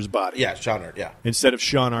Archer's body. Yeah, Sean Archer. Yeah, Instead of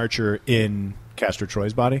Sean Archer in Castor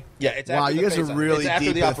Troy's body. yeah. It's wow, after you the guys are face-off. really It's after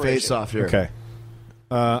deep the in the operation. face-off here. Okay.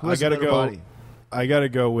 Who I has a gotta better go. body? I gotta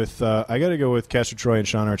go with. I gotta go with Castor Troy and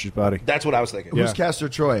Sean Archer's body. That's what I was thinking. Yeah. Who's Castor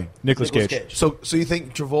Troy? Nicolas Cage. So you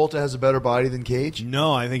think Travolta has a better body than Cage?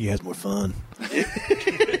 No, I think he has more fun.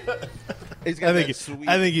 He's got I think. that sweet,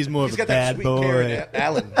 I think he's more of he's a got that bad sweet Karen boy.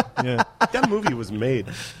 Allen. Yeah. That movie was made.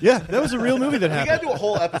 Yeah, that was a real movie that We got happened to do a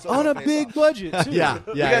whole episode on a of Face big Off. budget. Too. Yeah,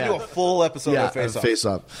 We got to do a full episode of Face Off.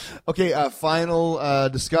 Face-Off. Okay, final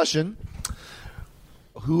discussion.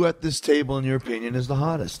 Who at this table, in your opinion, is the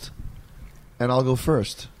hottest? And I'll go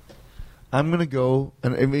first. I'm going to go,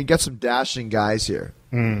 and we got some dashing guys here,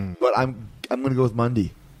 but I'm going to go with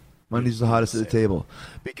Mundy. Mundy's the hottest at the table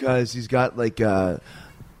because he's got like a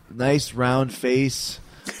nice round face,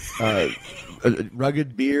 a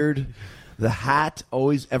rugged beard. The hat,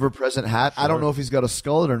 always ever-present hat. I don't know if he's got a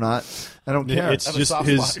skull or not. I don't care. It's I have a just soft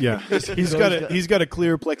his. spot. Yeah, he's got a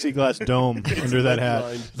clear plexiglass dome under that hat.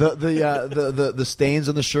 The stains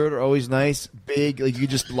on the shirt are always nice, big. Like you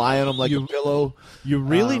just lie on them like a pillow. You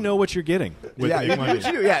really know what you're getting. With Yeah, Big Monday.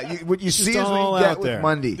 you do. Yeah, what you see is what all you get out with there.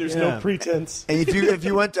 Mundy. There's Yeah. no pretense. And if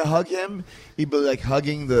you went to hug him, he'd be like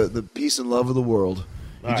hugging the peace and love of the world.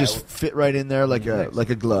 He just fit right in there like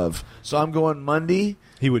a glove. So I'm going Mundy.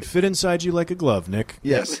 He would fit inside you like a glove, Nick.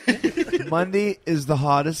 Yes, Mundy is the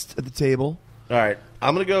hottest at the table. All right,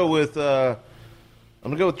 I'm gonna go with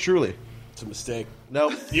Truly. It's a mistake.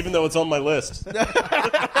 No, Even though it's on my list.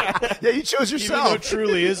 Yeah, you chose Even though yourself.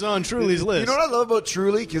 Truly is on Truly's list. You know what I love about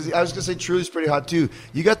Truly? Because I was going to say Truly's pretty hot too.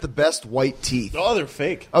 You got the best white teeth. Oh, they're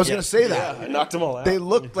fake. I was going to say that. Yeah, I knocked them all out. They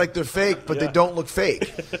look like they're fake, but they don't look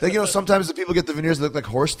fake. Like, sometimes the people get the veneers that look like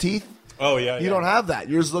horse teeth. Oh, yeah. You don't have that.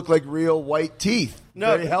 Yours look like real white teeth.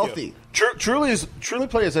 No, Very healthy. Truly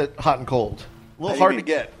plays at hot and cold. A little hard to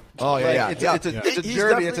get. Oh, yeah, Like, yeah. It's a He's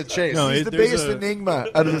journey. It's a definitely- chase. No, He's the there's biggest a- enigma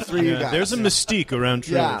out of the three you guys. There's a mystique around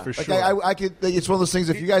Truly yeah, for like sure. I could. Like, it's one of those things.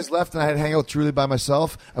 If you guys left and I had to hang out with Truly by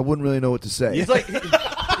myself, I wouldn't really know what to say. He's like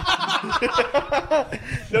That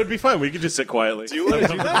would be fine. We could just sit quietly. Do you want to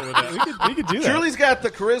do that? we could do that. Truly's got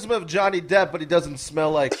the charisma of Johnny Depp, but he doesn't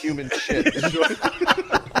smell like human shit.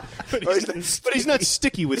 Like, But he's not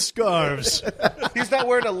sticky with scarves. He's not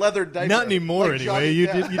wearing a leather diaper. Not anymore, like anyway. Johnny You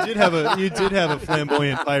Depp. did have a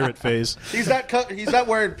flamboyant pirate phase. He's not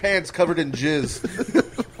wearing pants covered in jizz.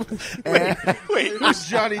 Wait, Who's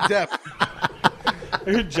Johnny Depp? I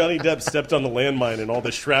heard Johnny Depp stepped on the landmine and all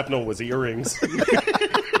the shrapnel was earrings.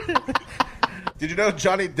 Did you know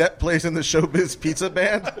Johnny Depp plays in the Showbiz Pizza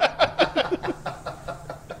Band?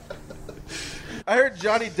 I heard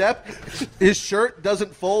Johnny Depp, his shirt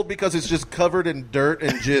doesn't fold because it's just covered in dirt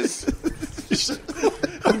and jizz.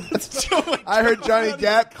 I heard Johnny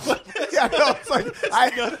Depp. Yeah, no, it's like,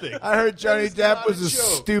 I heard Johnny Depp was a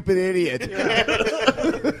stupid idiot.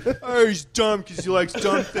 Oh, he's dumb because he likes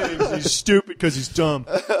dumb things. He's stupid because he's dumb.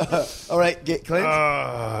 All right, get Clint.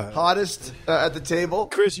 Hottest at the table.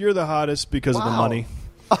 Chris, you're the hottest because of the Wow. money.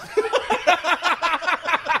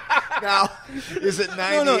 Now, is it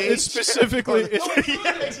 98? No, it's specifically. Wait,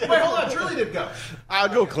 hold on. Truly did go. I'll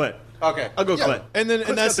go Clint. Okay. I'll go Clint. and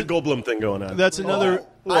That's the Goldblum thing going on. that's another.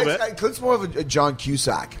 Clint's more of a John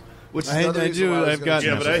Cusack. Which is another reason why I was I've gonna got- say-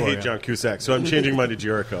 Yeah, but I before, hate yeah. John Cusack, so I'm changing mine to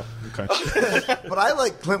Jericho. Okay. But I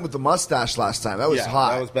like Clint with the mustache last time. That was Yeah,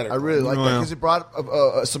 hot. that was better. I really like that Well. because it brought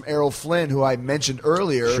some Errol Flynn, who I mentioned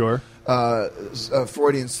earlier. Sure.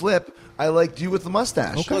 Freudian slip. I liked you with the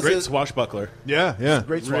mustache. Great swashbuckler. Yeah, yeah.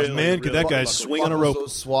 Great Really, swash. Man, could that guy buckles. swing on a rope?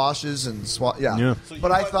 Those swashes and yeah. Yeah.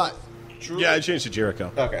 But I thought, Yeah, I changed to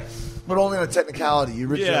Jericho. Okay. but only on a technicality. You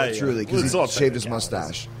originally Yeah, had yeah. truly Well, it's because all he shaved his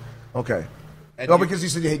technicalities. mustache. Okay. And No, you- because he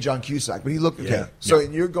said you hate John Cusack, but he looked okay. Yeah. So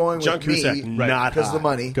you're going with John Cusack, me not because of the hot.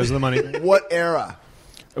 money. Because of the money. What era?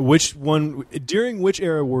 Which one? During which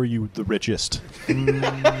era were you the richest?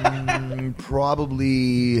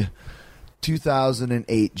 Probably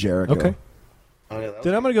 2008, Jericho. Okay. Oh, yeah, that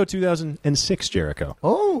Then I'm going to go 2006 Jericho.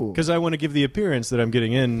 Oh. Because I want to give the appearance that I'm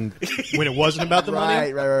getting in when it wasn't about the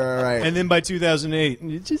money. Right. And then by 2008,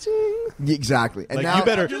 Exactly. And like now you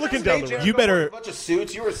better, You're looking down the road. you better, a bunch of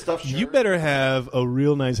suits. You were a stuffed shirt. you better have a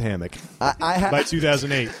real nice hammock I by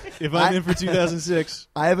 2008. If I'm in for 2006,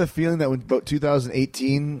 I have a feeling that when about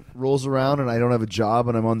 2018 rolls around and I don't have a job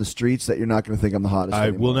and I'm on the streets, that you're not going to think I'm the hottest. I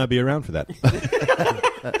anymore. will not be around for that.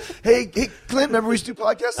 Hey, Clint, remember we used to do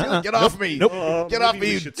podcasts? together? Get off me. Nope. Get off Maybe me,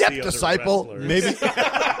 we you should deaf see other disciple. wrestlers. Maybe.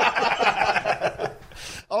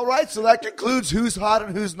 All right, so that concludes who's hot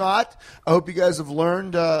and who's not. I hope you guys have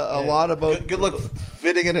learned a lot about. Good luck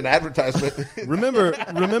fitting in an advertisement.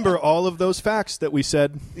 Remember all of those facts that we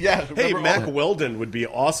said. Yeah. Hey, remember Mac all- Weldon would be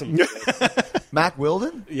awesome. Mac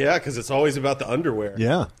Wilden? Yeah, because it's always about the underwear.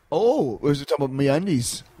 Yeah. Oh, we was talking about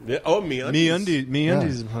MeUndies. Yeah. Oh, me Me undies.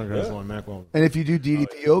 Mac Weldon. And if you do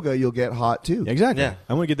DDP yoga, you'll get hot too. Exactly. Yeah.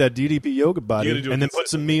 I want to get that DDP yoga body You gotta do it and then put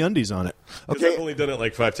some me undies on it. Because I've only done it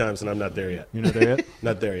like 5 times, and I'm not there yet. You're not there yet?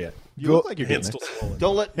 Not there yet. You Go- look like you're Hands getting still swollen.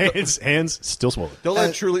 Don't let there. Hands still swollen. don't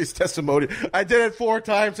let Truly's testimony. I did it 4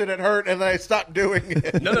 times and it hurt, and then I stopped doing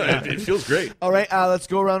it. No, it feels great. All right, let's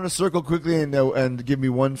go around in a circle quickly and give me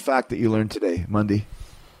one fact that you learned today, Monday.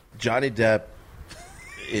 Johnny Depp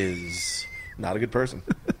is not a good person.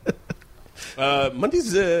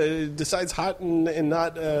 Mondays decides hot and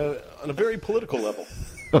not on a very political level.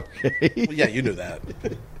 Well, yeah, you knew that.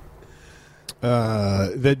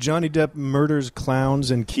 That Johnny Depp murders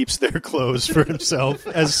clowns and keeps their clothes for himself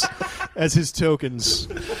as his tokens.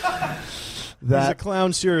 He's a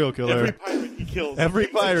clown serial killer. Every pirate he kills. Every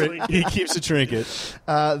keeps a pirate, trinket. he keeps a trinket.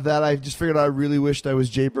 That I just figured I really wished I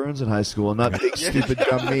was Jay Burns in high school and not big, stupid,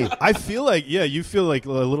 dumb me. I feel like, you feel like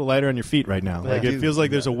a little lighter on your feet right now. Like I it do. feels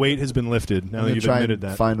like there's a weight has been lifted now I'm that gonna you've try admitted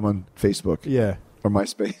and that. find him on Facebook Yeah. or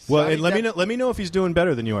MySpace. Well, Johnny and let me know if he's doing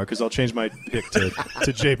better than you are, because I'll change my pick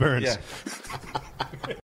to Jay Burns. Yeah.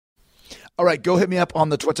 All right, go hit me up on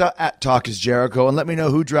the Twitter at Talk is Jericho and let me know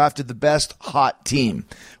who drafted the best hot team.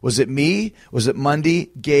 Was it me? Was it Mundy,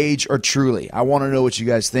 Gage, or Truly? I want to know what you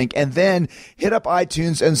guys think. And then hit up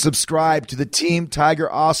iTunes and subscribe to the Team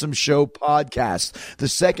Tiger Awesome Show podcast, the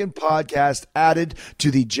second podcast added to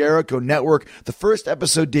the Jericho Network. The first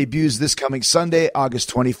episode debuts this coming Sunday, August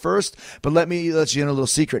 21st. But let me let you in a little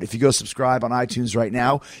secret. If you go subscribe on iTunes right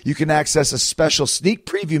now, you can access a special sneak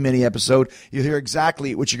preview mini episode. You'll hear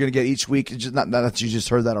exactly what you're going to get each week. It's just not that you just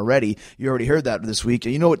heard that already. You already heard that this week.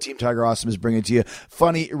 And you know what Team Tiger Awesome is bringing to you.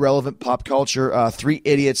 Funny, irrelevant pop culture. 3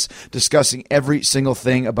 idiots discussing every single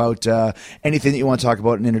thing about anything that you want to talk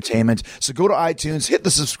about in entertainment. So go to iTunes, hit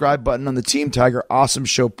the subscribe button on the Team Tiger Awesome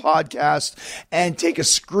Show podcast, and take a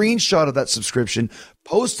screenshot of that subscription.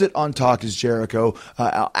 post it on Talk is Jericho,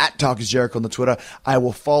 at Talk is Jericho on the Twitter. I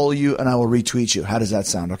will follow you and I will retweet you. How does that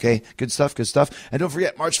sound? Okay. Good stuff. Good stuff. And don't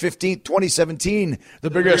forget, March 15th, 2017, the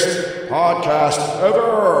biggest podcast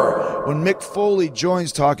ever. When Mick Foley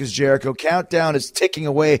joins Talk is Jericho, countdown is ticking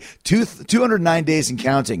away, 209 days and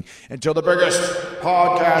counting until the biggest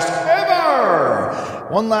podcast ever.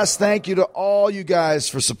 One last thank you to all you guys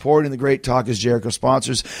for supporting the great Talk is Jericho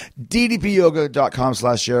sponsors.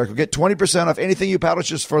 ddpyoga.com/Jericho. Get 20% off anything you paddle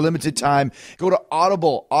just for a limited time. Go to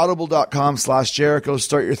audible.com/Jericho.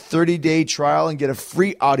 Start your 30-day trial and get a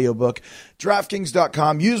free audiobook.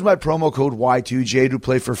 DraftKings.com. Use my promo code Y2J to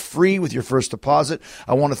play for free with your first deposit.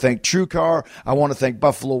 I want to thank TrueCar. I want to thank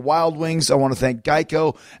Buffalo Wild Wings. I want to thank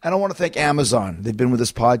Geico. And I want to thank Amazon. They've been with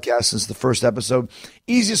this podcast since the first episode.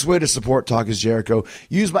 Easiest way to support Talk is Jericho.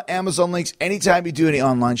 Use my Amazon links anytime you do any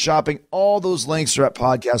online shopping. All those links are at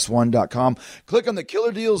podcast1.com. Click on the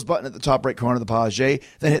Killer Deals button at the top right corner of the page,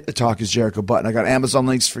 then hit the Talk is Jericho button. I got Amazon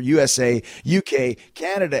links for USA, UK,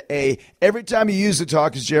 Canada, A. Every time you use the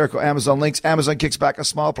Talk is Jericho Amazon links, Amazon kicks back a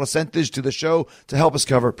small percentage to the show to help us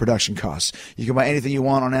cover production costs. You can buy anything you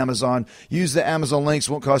want on Amazon. Use the Amazon links.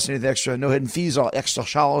 Won't cost anything extra. No hidden fees or extra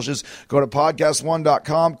charges. Go to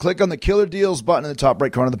podcast1.com. Click on the Killer Deals button in the top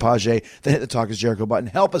right corner of the page, then hit the Talk is Jericho button.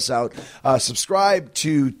 Help us out. Subscribe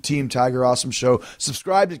to Team Tiger Awesome Show.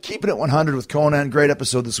 Subscribe to Keeping It 100 with Conan. Great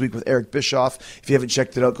episode this week with Eric Bischoff. If you haven't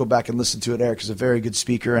checked it out, go back and listen to it. Eric is a very good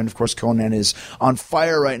speaker, and of course Conan is on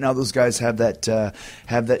fire right now. Those guys have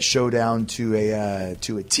that showdown to a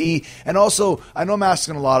T. And also, I know I'm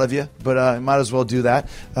asking a lot of you, but I might as well do that.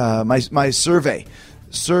 My survey,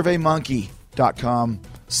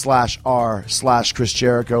 surveymonkey.com/r/Chris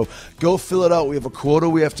Jericho. Go fill it out. We have a quota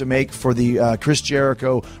we have to make for the Chris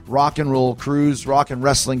Jericho rock and roll cruise, rock and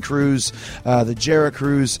wrestling cruise, the Jericho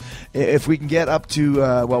cruise. If we can get up to,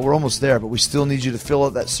 well, we're almost there, but we still need you to fill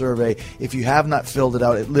out that survey. If you have not filled it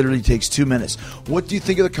out, it literally takes 2 minutes. What do you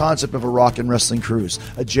think of the concept of a rock and wrestling cruise,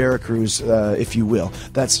 a Jericho cruise, if you will?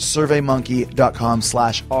 That's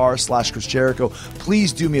surveymonkey.com/r/Chris Jericho.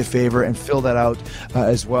 Please do me a favor and fill that out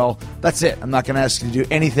as well. That's it. I'm not going to ask you to do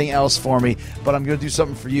anything else for me, but I'm going to do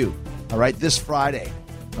something for you. All right, this Friday,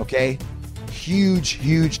 okay?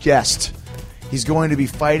 Huge guest. He's going to be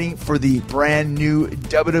fighting for the brand new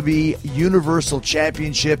WWE Universal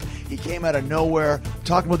Championship. He came out of nowhere.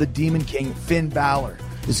 Talking about the Demon King, Finn Balor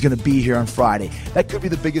is going to be here on Friday. That could be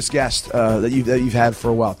the biggest guest that you've had for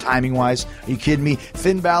a while. Timing-wise, are you kidding me?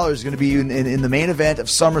 Finn Balor is going to be in the main event of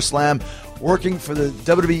SummerSlam, working for the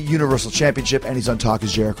WWE Universal Championship, and he's on Talk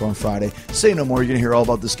is Jericho on Friday. Say no more. You're going to hear all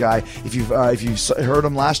about this guy. If you heard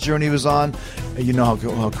him last year when he was on, you know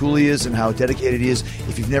how cool he is and how dedicated he is.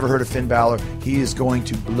 If you've never heard of Finn Balor, he is going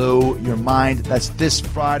to blow your mind. That's this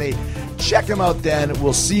Friday. Check him out then.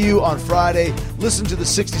 We'll see you on Friday. Listen to the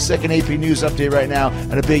 60-second AP News update right now,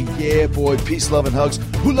 and a big yeah, boy, peace, love, and hugs.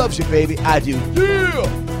 Who loves you, baby? I do.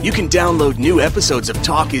 Yeah! You can download new episodes of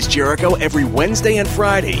Talk is Jericho every Wednesday and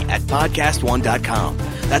Friday at podcast1.com.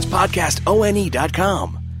 That's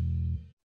podcastone.com.